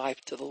gave her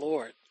life to the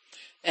Lord.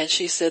 And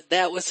she said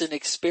that was an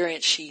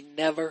experience she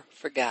never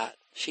forgot.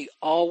 She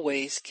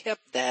always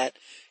kept that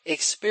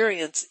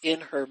experience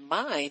in her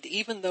mind,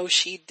 even though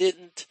she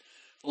didn't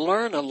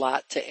learn a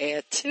lot to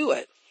add to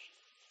it.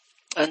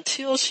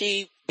 Until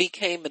she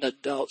became an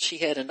adult, she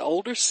had an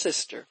older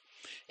sister,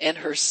 and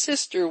her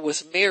sister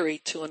was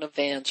married to an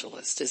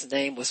evangelist. His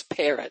name was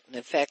Parrott. And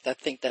in fact, I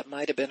think that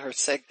might have been her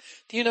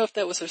do you know if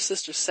that was her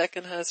sister's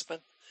second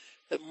husband?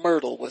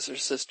 Myrtle was her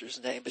sister's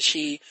name, but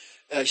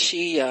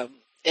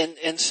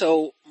and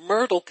so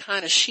Myrtle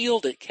kind of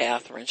shielded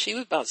Catherine. She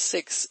was about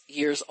 6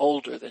 years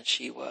older than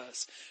she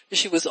was.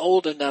 She was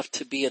old enough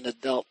to be an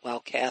adult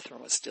while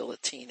Catherine was still a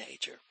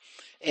teenager.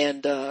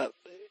 And,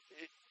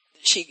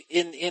 she,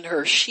 in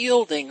her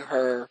shielding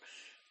her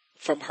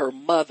from her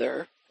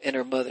mother and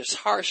her mother's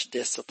harsh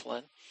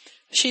discipline,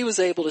 she was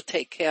able to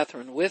take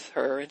Catherine with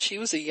her, and she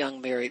was a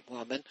young married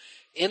woman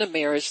in a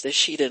marriage that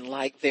she didn't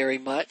like very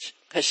much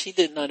because she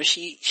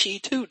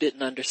too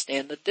didn't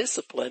understand the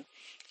discipline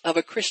of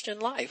a Christian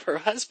life. Her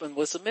husband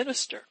was a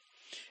minister,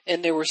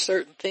 and there were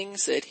certain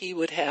things that he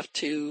would have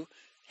to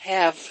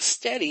have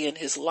steady in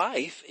his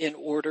life in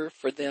order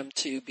for them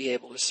to be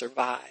able to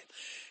survive.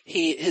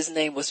 His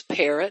name was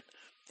Parrott.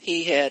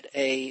 He had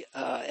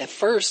at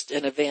first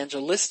an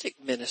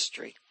evangelistic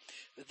ministry.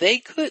 They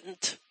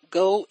couldn't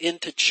go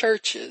into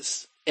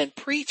churches and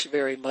preach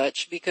very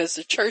much because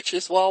the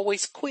churches were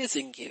always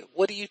quizzing you.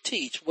 What do you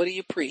teach? What do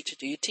you preach?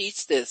 Do you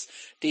teach this?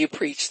 Do you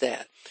preach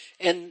that?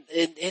 And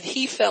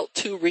he felt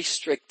too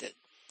restricted.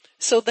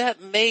 So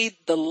that made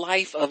the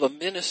life of a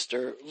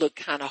minister look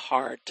kind of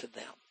hard to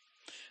them.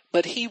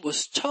 But he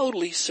was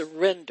totally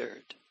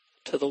surrendered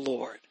to the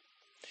Lord.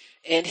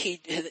 And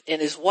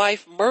his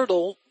wife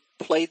Myrtle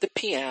played the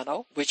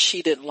piano, which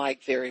she didn't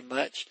like very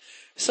much.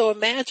 So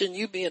imagine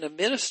you being a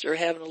minister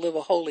having to live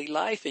a holy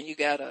life, and you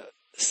got a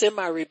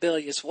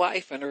semi-rebellious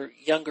wife and her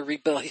younger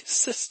rebellious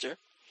sister.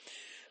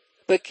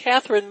 But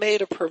Catherine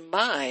made up her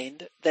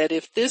mind that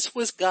if this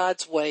was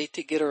God's way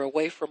to get her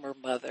away from her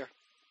mother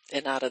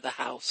and out of the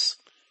house,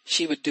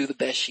 she would do the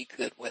best she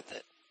could with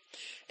it.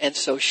 And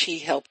so she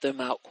helped them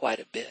out quite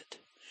a bit.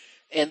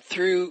 And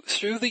through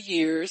the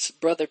years,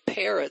 Brother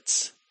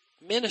Parrott's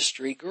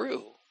ministry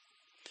grew.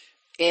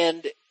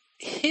 And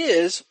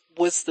his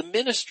was the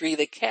ministry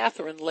that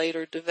Catherine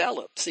later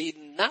developed. See,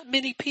 not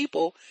many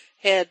people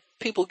had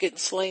people getting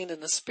slain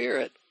in the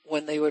spirit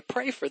when they would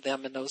pray for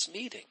them in those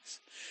meetings.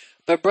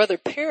 But Brother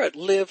Parrott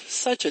lived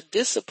such a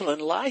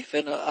disciplined life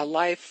and a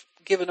life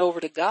given over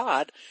to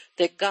God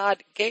that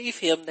God gave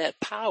him that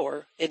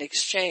power in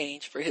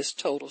exchange for his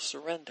total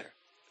surrender.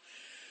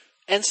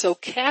 And so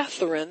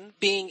Catherine,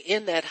 being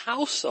in that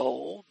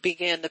household,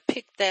 began to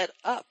pick that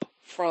up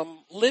from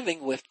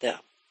living with them,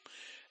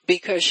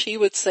 because she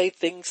would say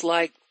things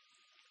like,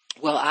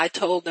 well, I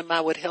told them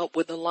I would help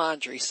with the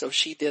laundry. So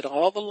she did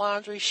all the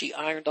laundry. She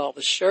ironed all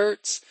the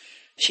shirts.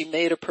 She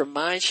made up her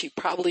mind she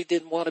probably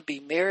didn't want to be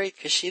married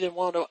because she didn't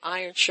want to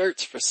iron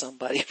shirts for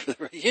somebody,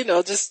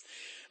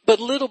 but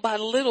little by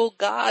little,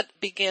 God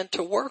began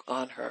to work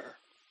on her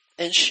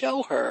and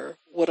show her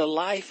what a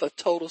life of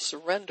total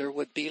surrender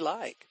would be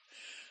like.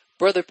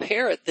 Brother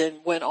Parrott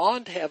then went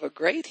on to have a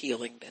great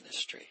healing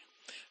ministry.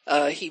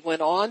 He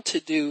went on to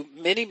do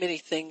many, many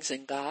things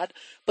in God,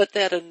 but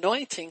that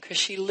anointing, because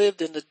she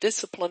lived in the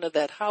discipline of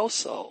that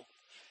household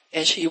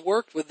and she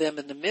worked with them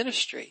in the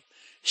ministry,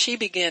 she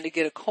began to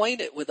get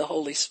acquainted with the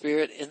Holy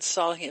Spirit and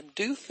saw him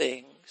do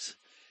things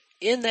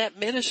in that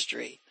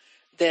ministry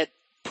that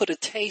put a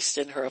taste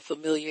in her, a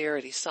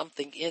familiarity,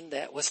 something in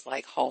that was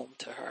like home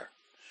to her.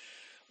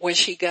 When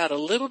she got a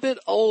little bit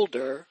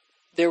older,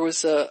 there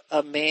was a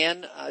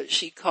man,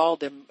 she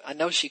called him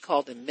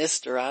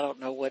Mr. I don't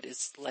know what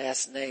his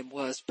last name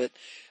was, but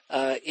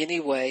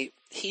anyway,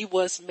 he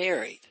was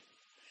married.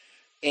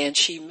 And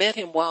she met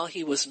him while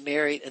he was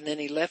married, and then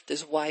he left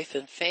his wife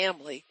and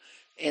family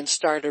and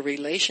started a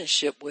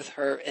relationship with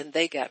her, and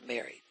they got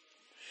married.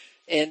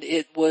 And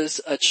it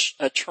was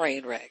a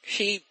train wreck.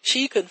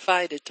 She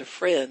confided to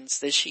friends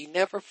that she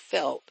never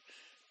felt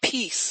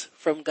peace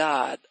from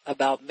God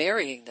about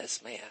marrying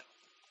this man.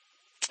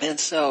 And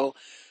so,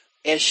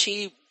 as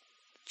she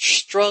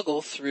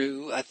struggled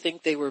through, I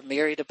think they were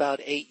married about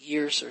 8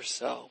 years or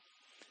so,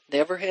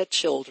 never had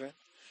children.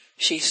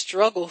 She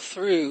struggled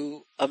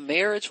through a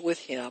marriage with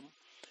him,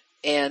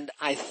 and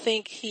I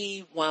think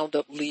he wound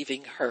up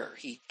leaving her.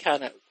 He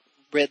kind of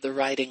read the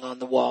writing on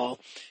the wall,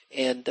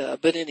 and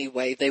but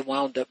anyway, they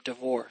wound up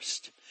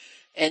divorced.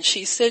 And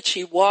she said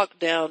she walked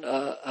down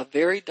a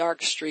very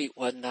dark street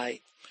one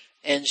night,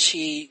 and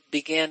she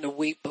began to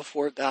weep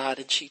before God,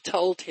 and she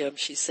told him,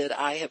 she said,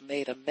 I have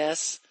made a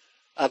mess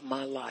of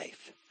my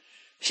life.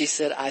 She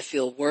said, I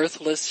feel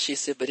worthless. She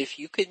said, but if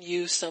you can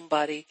use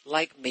somebody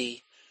like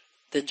me,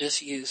 then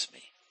just use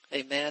me.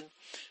 Amen.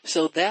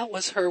 So that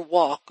was her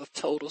walk of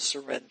total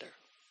surrender.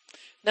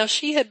 Now,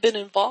 she had been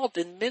involved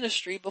in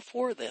ministry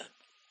before then.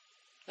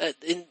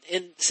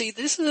 And see,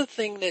 this is the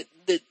thing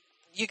that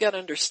you got to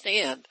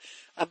understand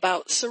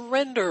about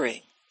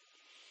surrendering.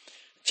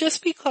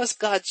 Just because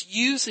God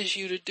uses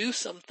you to do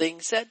some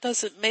things, that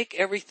doesn't make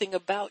everything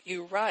about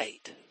you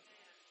right.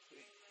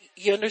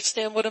 You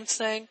understand what I'm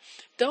saying?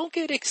 Don't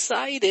get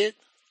excited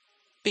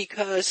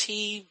because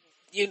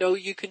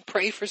you can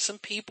pray for some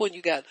people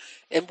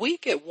and we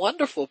get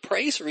wonderful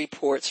praise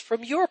reports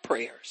from your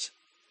prayers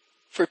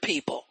for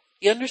people.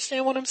 You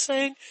understand what I'm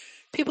saying?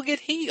 People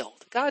get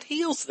healed. God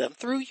heals them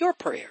through your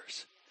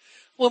prayers.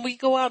 When we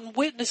go out and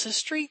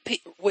witness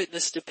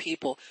to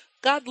people,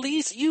 God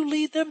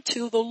lead them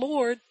to the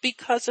Lord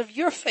because of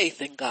your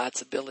faith in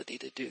God's ability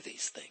to do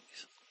these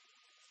things.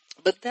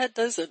 But that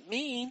doesn't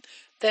mean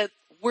that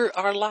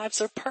our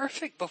lives are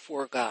perfect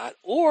before God,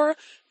 or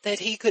that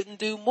he couldn't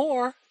do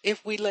more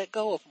if we let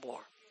go of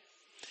more.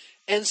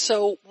 And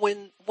so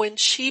when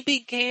she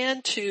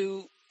began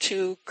to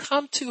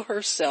come to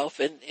herself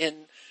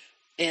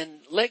and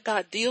let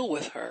God deal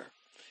with her,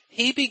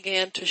 he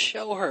began to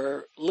show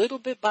her little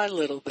bit by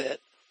little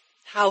bit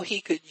how he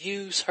could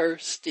use her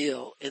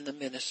still in the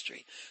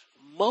ministry.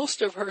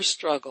 Most of her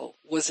struggle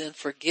was in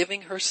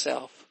forgiving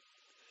herself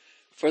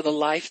for the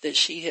life that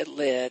she had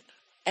led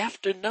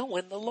after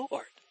knowing the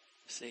Lord.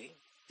 See,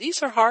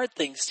 these are hard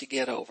things to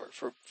get over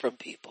from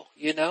people,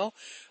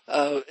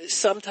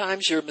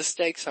 sometimes your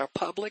mistakes are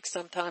public,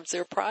 sometimes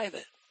they're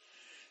private,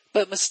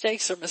 but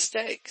mistakes are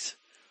mistakes,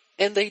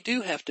 and they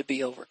do have to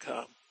be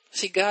overcome.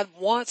 See, God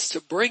wants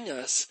to bring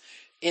us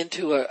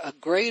into a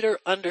greater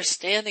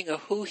understanding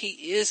of who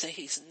he is, and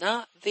he's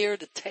not there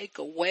to take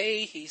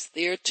away, he's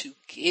there to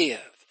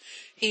give.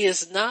 He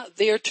is not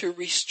there to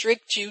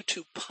restrict you,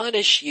 to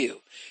punish you.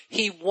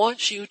 He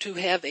wants you to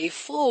have a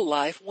full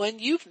life when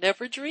you've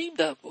never dreamed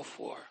of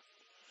before.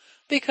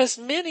 Because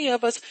many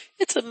of us,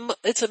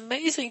 it's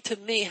amazing to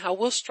me how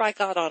we'll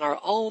strike out on our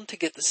own to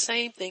get the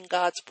same thing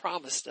God's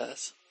promised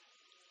us,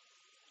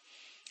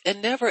 and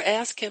never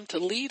ask him to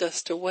lead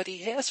us to what he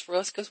has for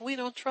us because we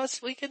don't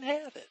trust we can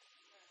have it.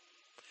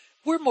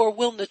 We're more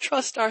willing to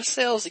trust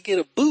ourselves to get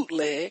a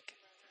bootleg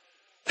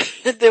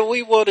then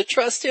we want to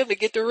trust him to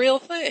get the real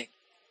thing.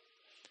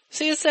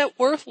 See, it's that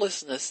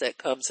worthlessness that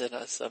comes in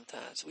us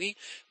sometimes. We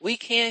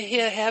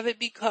can't have it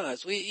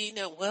because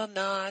well,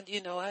 nah,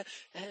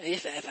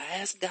 if I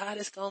ask God,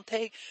 it's going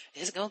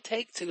to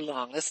take too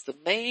long. That's the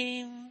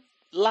main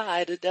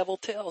lie the devil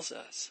tells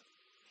us.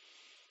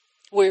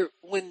 When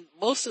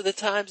most of the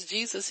times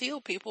Jesus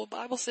healed people, the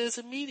Bible says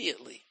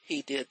immediately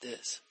he did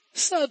this.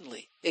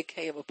 Suddenly it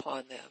came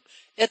upon them.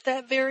 At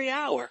that very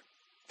hour,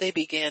 they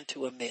began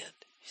to amend.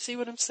 See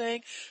what I'm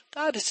saying?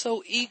 God is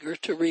so eager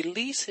to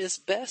release his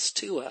best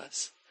to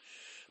us,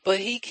 but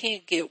he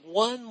can't get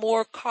one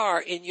more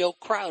car in your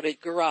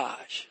crowded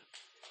garage.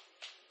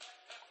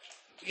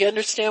 You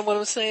understand what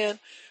I'm saying?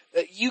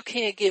 You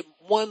can't get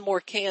one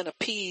more can of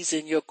peas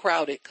in your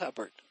crowded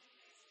cupboard.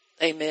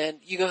 Amen.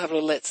 You're going to have to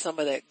let some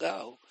of that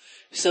go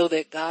so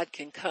that God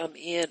can come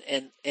in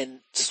and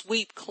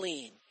sweep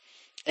clean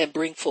and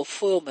bring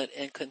fulfillment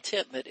and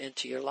contentment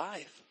into your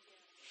life.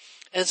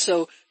 And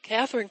so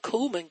Catherine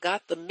Kuhlman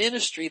got the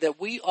ministry that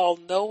we all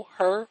know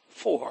her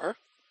for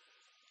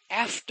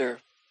after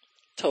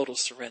total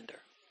surrender.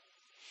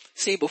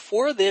 See,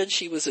 before then,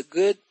 she was a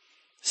good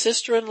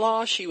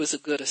sister-in-law. She was a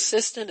good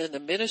assistant in the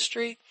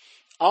ministry,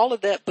 all of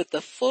that. But the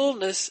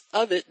fullness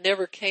of it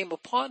never came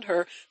upon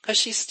her because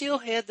she still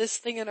had this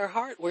thing in her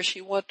heart where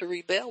she wanted to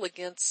rebel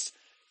against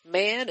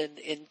man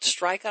and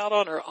strike out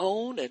on her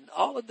own and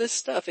all of this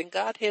stuff. And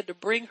God had to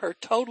bring her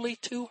totally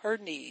to her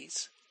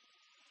knees,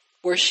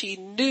 where she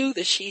knew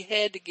that she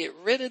had to get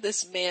rid of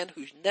this man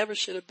who never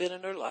should have been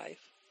in her life.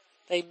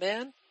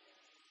 Amen?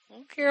 I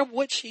don't care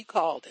what she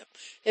called him.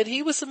 And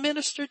he was a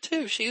minister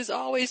too. She was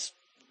always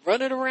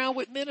running around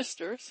with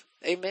ministers.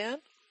 Amen?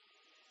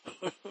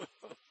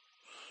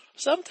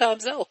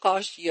 Sometimes that'll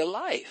cost you your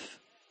life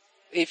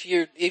if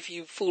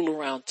you fool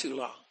around too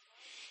long.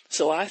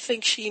 So I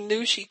think she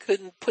knew she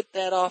couldn't put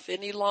that off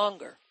any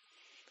longer.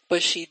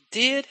 But she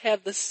did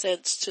have the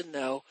sense to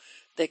know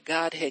that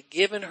God had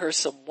given her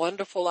some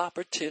wonderful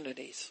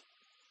opportunities,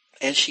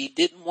 and she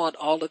didn't want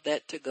all of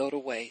that to go to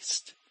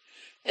waste.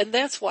 And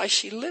that's why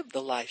she lived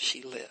the life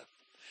she lived,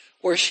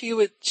 where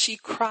she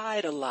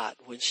cried a lot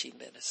when she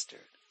ministered.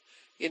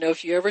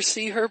 If you ever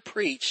see her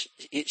preach,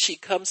 she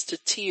comes to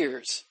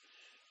tears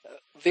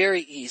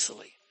very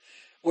easily,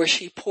 where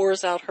she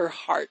pours out her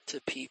heart to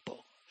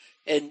people,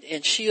 and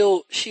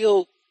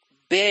she'll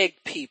beg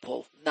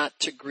people not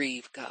to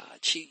grieve God.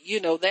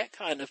 That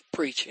kind of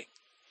preaching.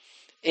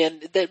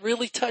 And that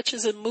really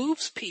touches and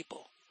moves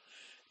people,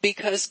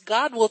 because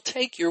God will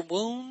take your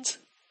wounds,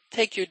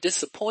 take your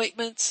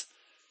disappointments,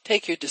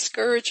 take your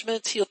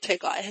discouragements. He'll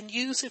take and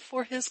use it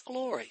for his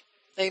glory.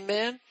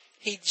 Amen.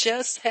 He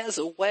just has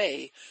a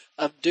way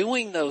of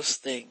doing those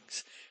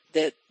things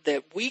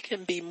that we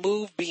can be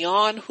moved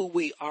beyond who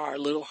we are, a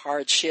little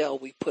hard shell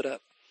we put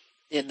up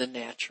in the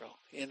natural.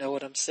 You know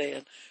what I'm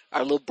saying?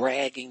 Our little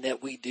bragging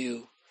that we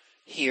do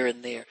here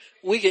and there.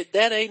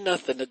 That ain't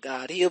nothing to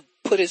God. He'll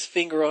put his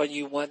finger on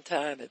you one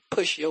time and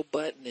push your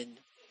button and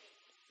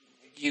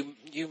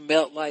you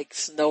melt like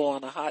snow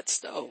on a hot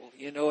stove.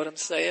 You know what I'm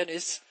saying?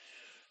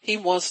 He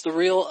wants the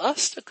real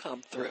us to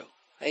come through.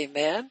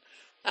 Amen.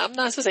 I'm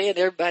not saying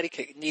everybody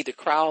need to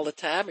cry all the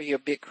time or you're a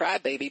big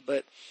crybaby,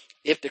 but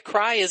if the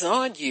cry is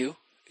on you,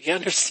 you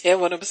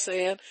understand what I'm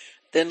saying?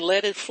 Then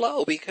let it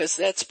flow, because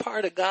that's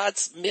part of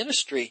God's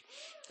ministry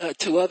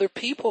to other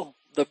people.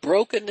 The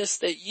brokenness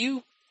that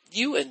you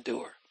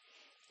endure.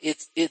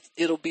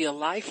 It'll be a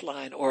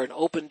lifeline or an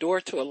open door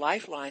to a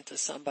lifeline to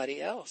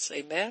somebody else.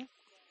 Amen.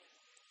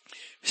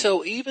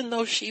 So even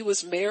though she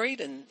was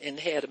married and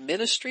had a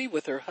ministry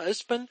with her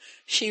husband,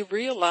 she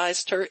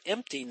realized her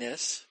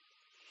emptiness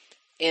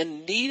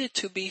and needed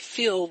to be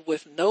filled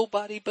with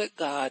nobody but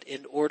God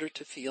in order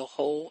to feel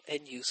whole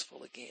and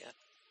useful again.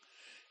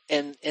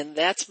 And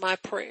that's my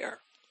prayer,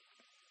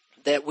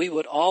 that we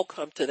would all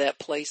come to that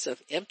place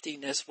of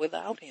emptiness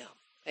without him.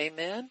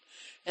 Amen.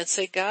 And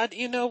say, God,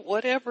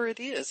 whatever it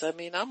is,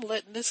 I'm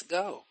letting this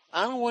go.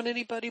 I don't want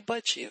anybody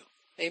but you.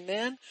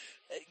 Amen.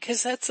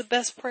 Because that's the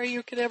best prayer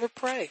you could ever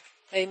pray.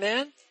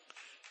 Amen.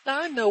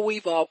 Now I know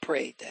we've all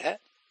prayed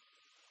that.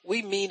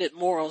 We mean it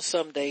more on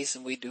some days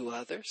than we do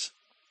others.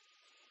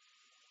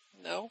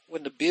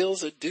 When the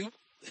bills are due,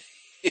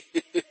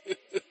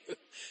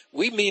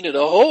 we mean it a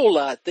whole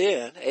lot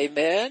then.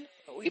 Amen.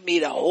 We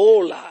mean a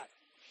whole lot.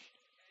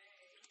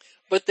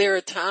 But there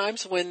are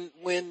times when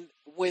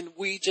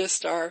we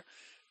just are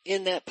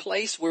in that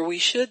place where we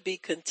should be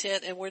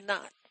content and we're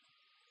not.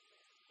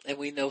 And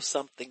we know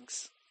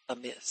something's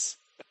amiss.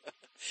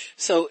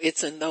 So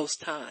it's in those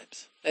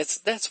times.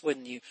 That's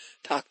when you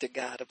talk to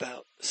God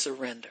about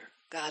surrender.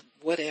 God,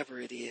 whatever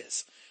it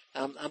is,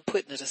 I'm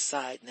putting it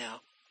aside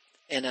now.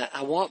 And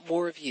I want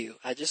more of you.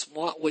 I just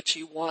want what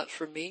you want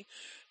from me.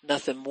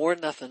 Nothing more,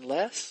 nothing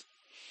less.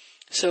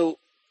 So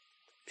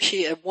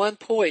at one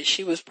point,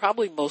 she was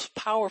probably the most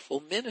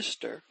powerful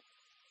minister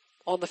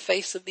on the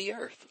face of the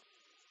earth.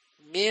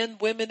 Men,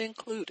 women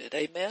included.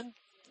 Amen.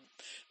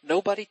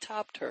 Nobody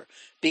topped her,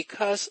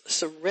 because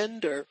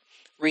surrender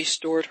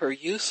restored her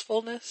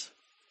usefulness,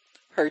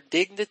 her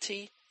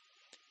dignity,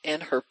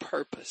 and her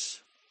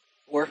purpose,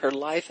 where her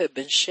life had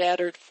been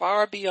shattered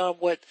far beyond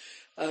what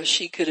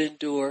she could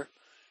endure.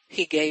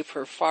 He gave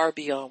her far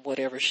beyond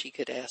whatever she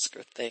could ask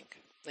or think.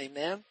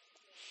 Amen.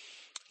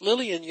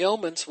 Lillian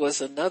Yeomans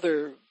was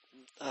another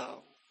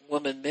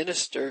woman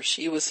minister.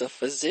 She was a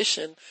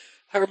physician.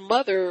 Her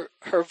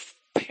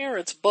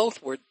parents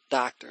both were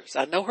doctors.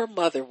 I know her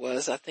mother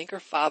was. I think her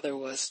father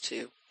was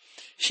too.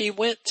 She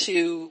went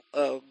to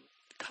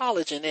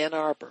college in Ann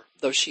Arbor,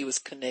 though she was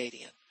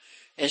Canadian.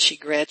 And she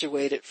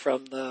graduated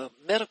from the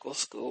medical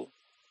school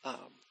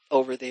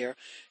over there.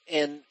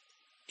 And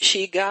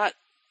she got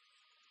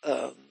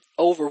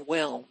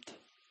overwhelmed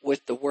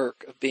with the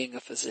work of being a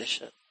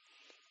physician.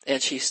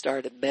 And she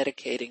started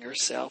medicating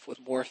herself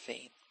with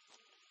morphine.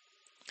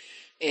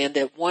 And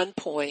at one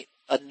point,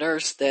 a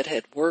nurse that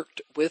had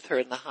worked with her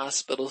in the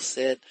hospital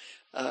said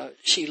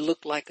she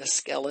looked like a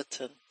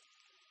skeleton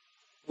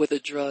with a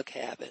drug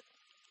habit.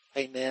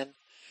 Amen.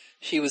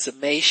 She was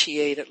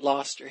emaciated,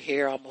 lost her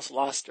hair, almost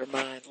lost her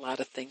mind. A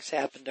lot of things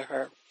happened to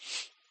her.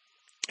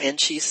 And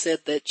she said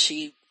that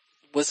she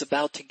was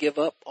about to give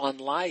up on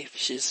life.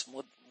 She's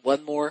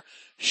one more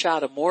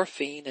shot of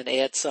morphine and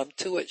add some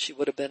to it. She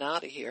would have been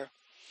out of here.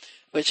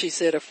 But she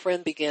said a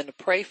friend began to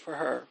pray for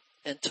her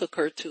and took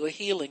her to a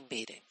healing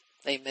meeting.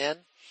 Amen.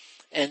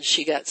 And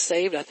she got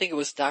saved. I think it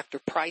was Dr.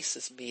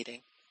 Price's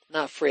meeting.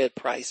 Not Fred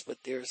Price, but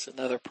there's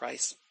another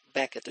Price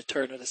back at the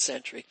turn of the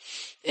century.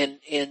 And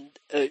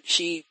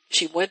she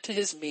went to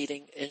his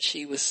meeting and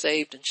she was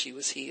saved and she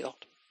was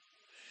healed.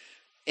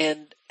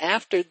 And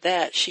after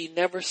that, she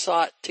never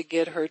sought to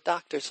get her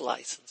doctor's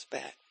license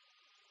back,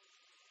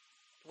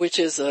 which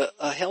is a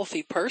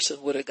healthy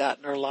person would have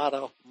gotten her a lot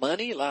of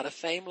money, a lot of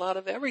fame, a lot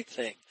of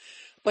everything.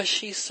 But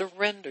she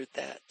surrendered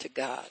that to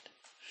God.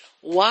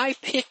 Why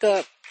pick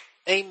up,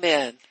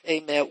 amen,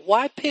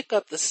 why pick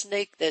up the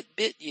snake that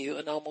bit you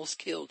and almost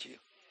killed you?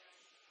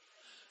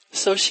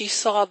 So she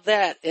saw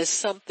that as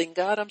something,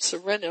 God, I'm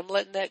surrendering, I'm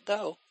letting that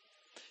go.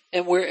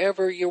 And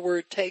wherever your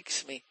word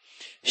takes me.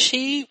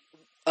 She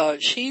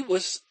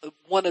was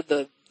one of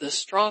the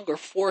stronger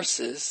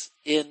forces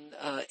in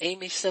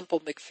Aimee Semple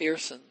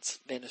McPherson's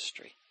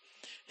ministry.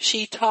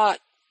 She taught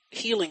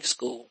healing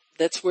school.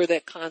 That's where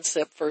that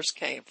concept first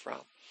came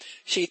from.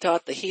 She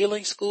taught the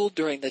healing school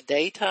during the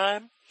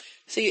daytime.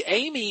 See,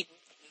 Aimee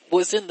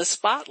was in the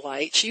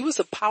spotlight. She was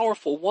a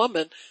powerful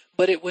woman,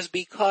 but it was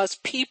because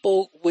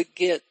people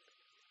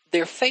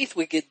their faith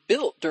would get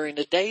built during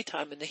the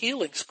daytime in the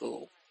healing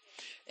school.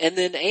 And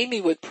then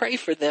Aimee would pray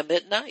for them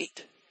at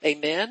night.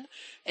 Amen.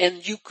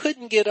 And you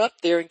couldn't get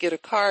up there and get a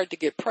card to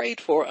get prayed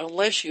for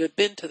unless you had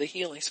been to the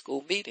healing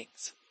school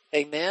meetings.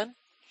 Amen.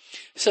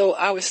 So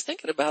I was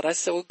thinking about it. I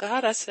said, well,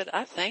 God, I said,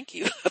 I thank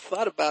you. I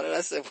thought about it.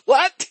 I said,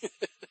 what?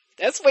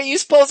 That's where you're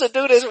supposed to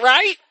do this,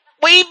 right?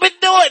 We've been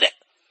doing it.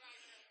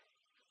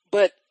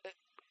 But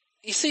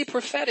you see,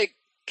 prophetic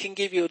can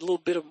give you a little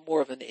bit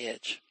more of an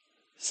edge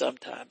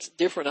sometimes.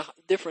 Different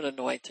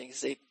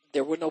anointings.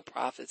 There were no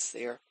prophets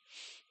there,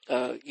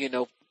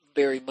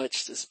 very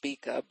much to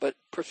speak of, but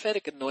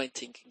prophetic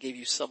anointing can give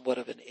you somewhat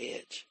of an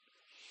edge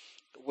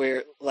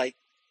where, like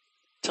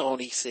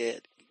Tony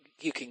said,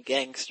 you can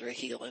gangster a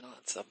healing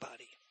on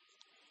somebody.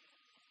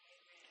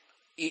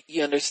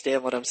 You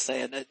understand what I'm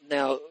saying?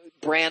 Now,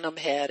 Branham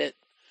had it.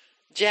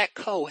 Jack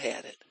Coe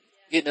had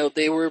it.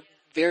 They were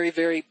very,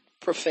 very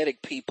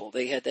prophetic people.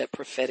 They had that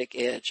prophetic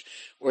edge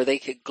where they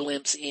could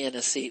glimpse in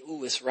and see,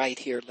 ooh, it's right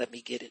here. Let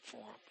me get it for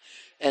them.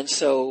 And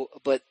so,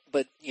 but,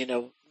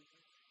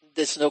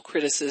 there's no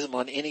criticism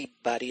on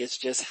anybody. It's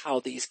just how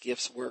these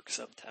gifts work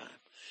sometimes.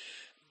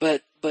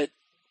 But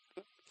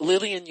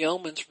Lillian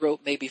Yeomans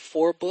wrote maybe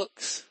 4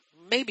 books,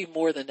 maybe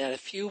more than that, a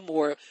few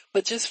more,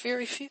 but just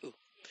very few.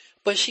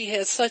 But she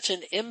had such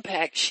an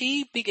impact.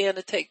 She began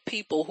to take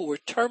people who were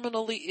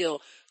terminally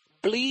ill,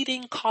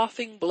 bleeding,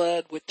 coughing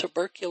blood with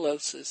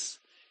tuberculosis,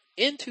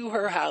 into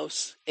her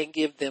house and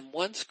give them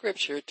one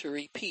scripture to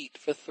repeat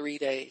for 3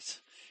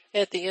 days.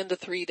 At the end of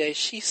 3 days,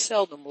 she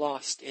seldom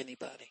lost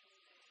anybody.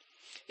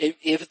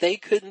 If they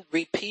couldn't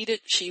repeat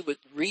it, she would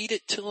read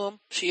it to them.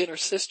 She and her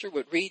sister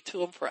would read to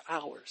them for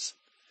hours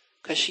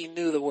because she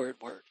knew the word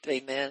worked.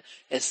 Amen.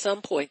 At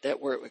some point,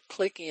 that word would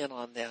click in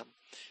on them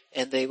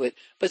and they would,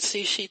 but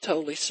see, she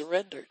totally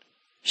surrendered.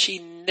 She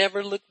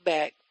never looked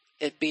back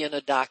at being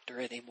a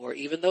doctor anymore.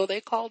 Even though they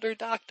called her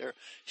doctor,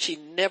 she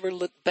never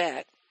looked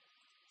back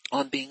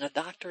on being a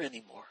doctor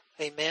anymore.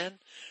 Amen.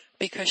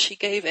 Because she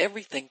gave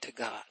everything to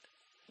God.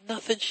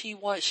 Nothing she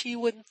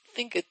wouldn't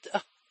think it,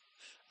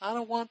 I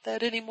don't want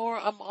that anymore.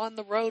 I'm on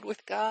the road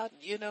with God.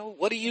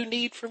 What do you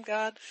need from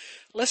God?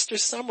 Lester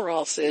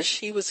Sumrall says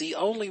she was the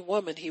only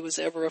woman he was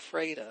ever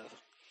afraid of.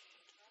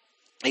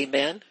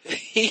 Amen.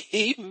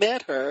 He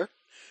met her,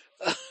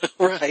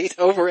 right,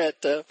 over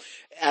at,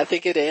 I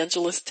think at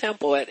Angela's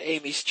Temple at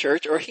Amy's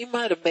church, or he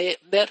might have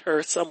met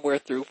her somewhere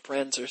through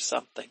friends or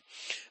something.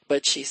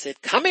 But she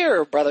said, come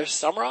here, Brother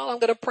Sumrall, I'm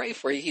going to pray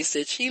for you. He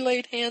said, she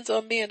laid hands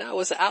on me and I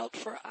was out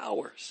for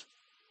hours.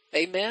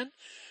 Amen.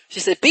 She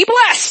said, be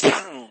blessed.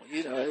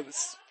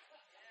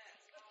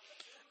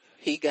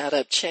 He got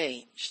up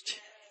changed.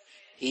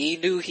 He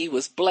knew he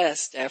was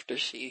blessed after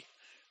she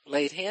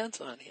laid hands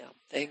on him.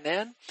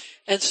 Amen.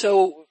 And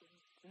so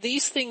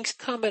these things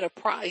come at a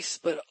price,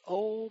 but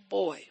oh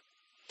boy.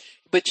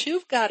 But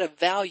you've got to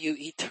value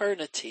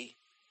eternity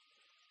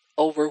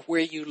over where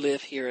you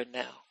live here and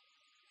now.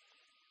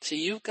 So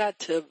you've got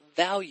to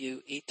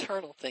value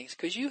eternal things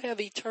because you have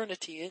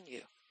eternity in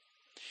you.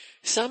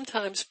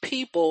 Sometimes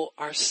people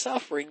are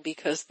suffering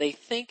because they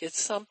think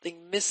it's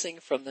something missing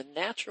from the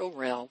natural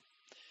realm,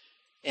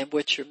 and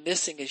what you're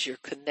missing is your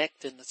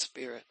connect in the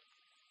spirit.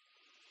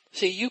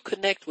 See, you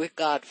connect with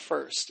God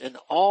first, and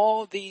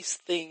all these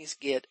things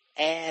get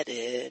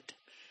added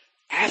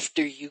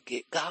after you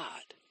get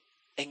God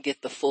and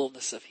get the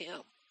fullness of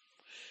Him.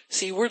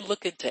 See, we're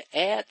looking to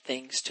add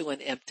things to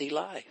an empty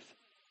life.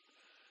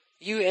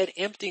 You add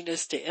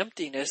emptiness to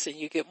emptiness and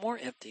you get more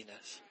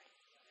emptiness.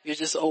 You're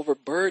just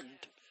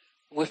overburdened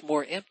with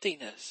more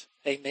emptiness.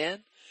 Amen.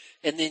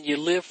 And then you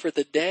live for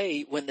the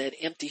day when that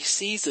empty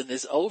season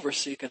is over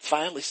so you can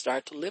finally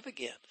start to live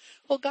again.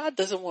 Well, God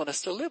doesn't want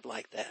us to live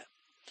like that.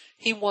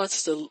 He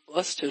wants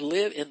us to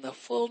live in the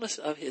fullness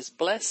of His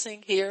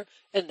blessing here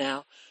and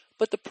now.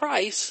 But the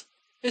price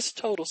is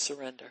total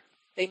surrender.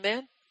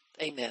 Amen.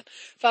 Amen.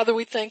 Father,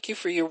 we thank you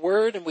for your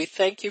word and we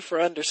thank you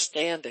for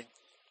understanding.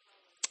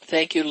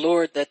 Thank you,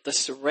 Lord, that the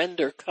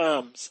surrender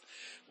comes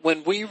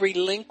when we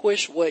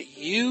relinquish what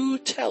you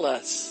tell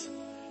us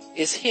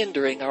is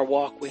hindering our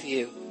walk with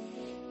you.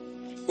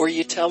 Or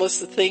you tell us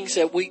the things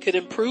that we could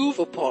improve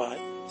upon,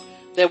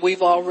 that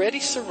we've already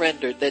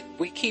surrendered, that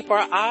we keep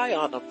our eye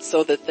on them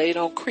so that they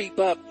don't creep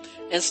up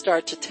and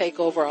start to take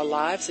over our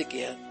lives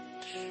again.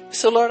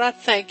 So Lord, I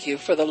thank you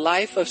for the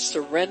life of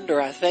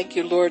surrender. I thank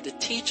you, Lord, to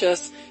teach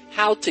us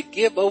how to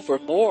give over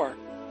more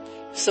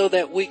so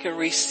that we can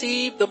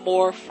receive the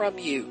more from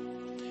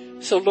you.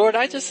 So Lord,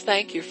 I just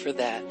thank you for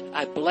that.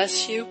 I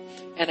bless you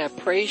and I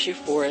praise you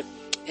for it.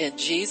 In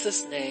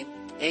Jesus' name,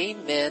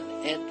 amen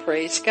and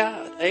praise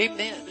God.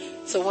 Amen.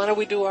 So why don't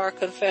we do our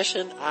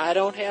confession? I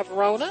don't have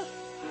Rona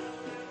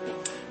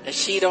and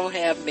she don't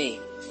have me.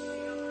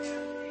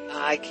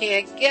 I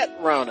can't get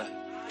Rona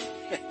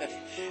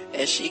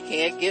and she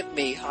can't get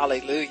me.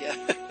 Hallelujah.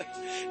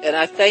 And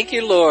I thank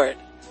you, Lord,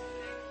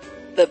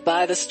 that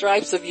by the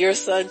stripes of your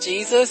Son,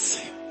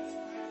 Jesus,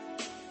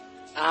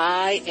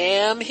 I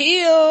am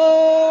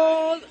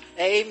healed.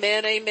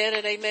 Amen, amen,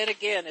 and amen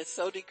again. It's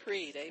so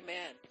decreed.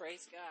 Amen.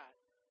 Praise God.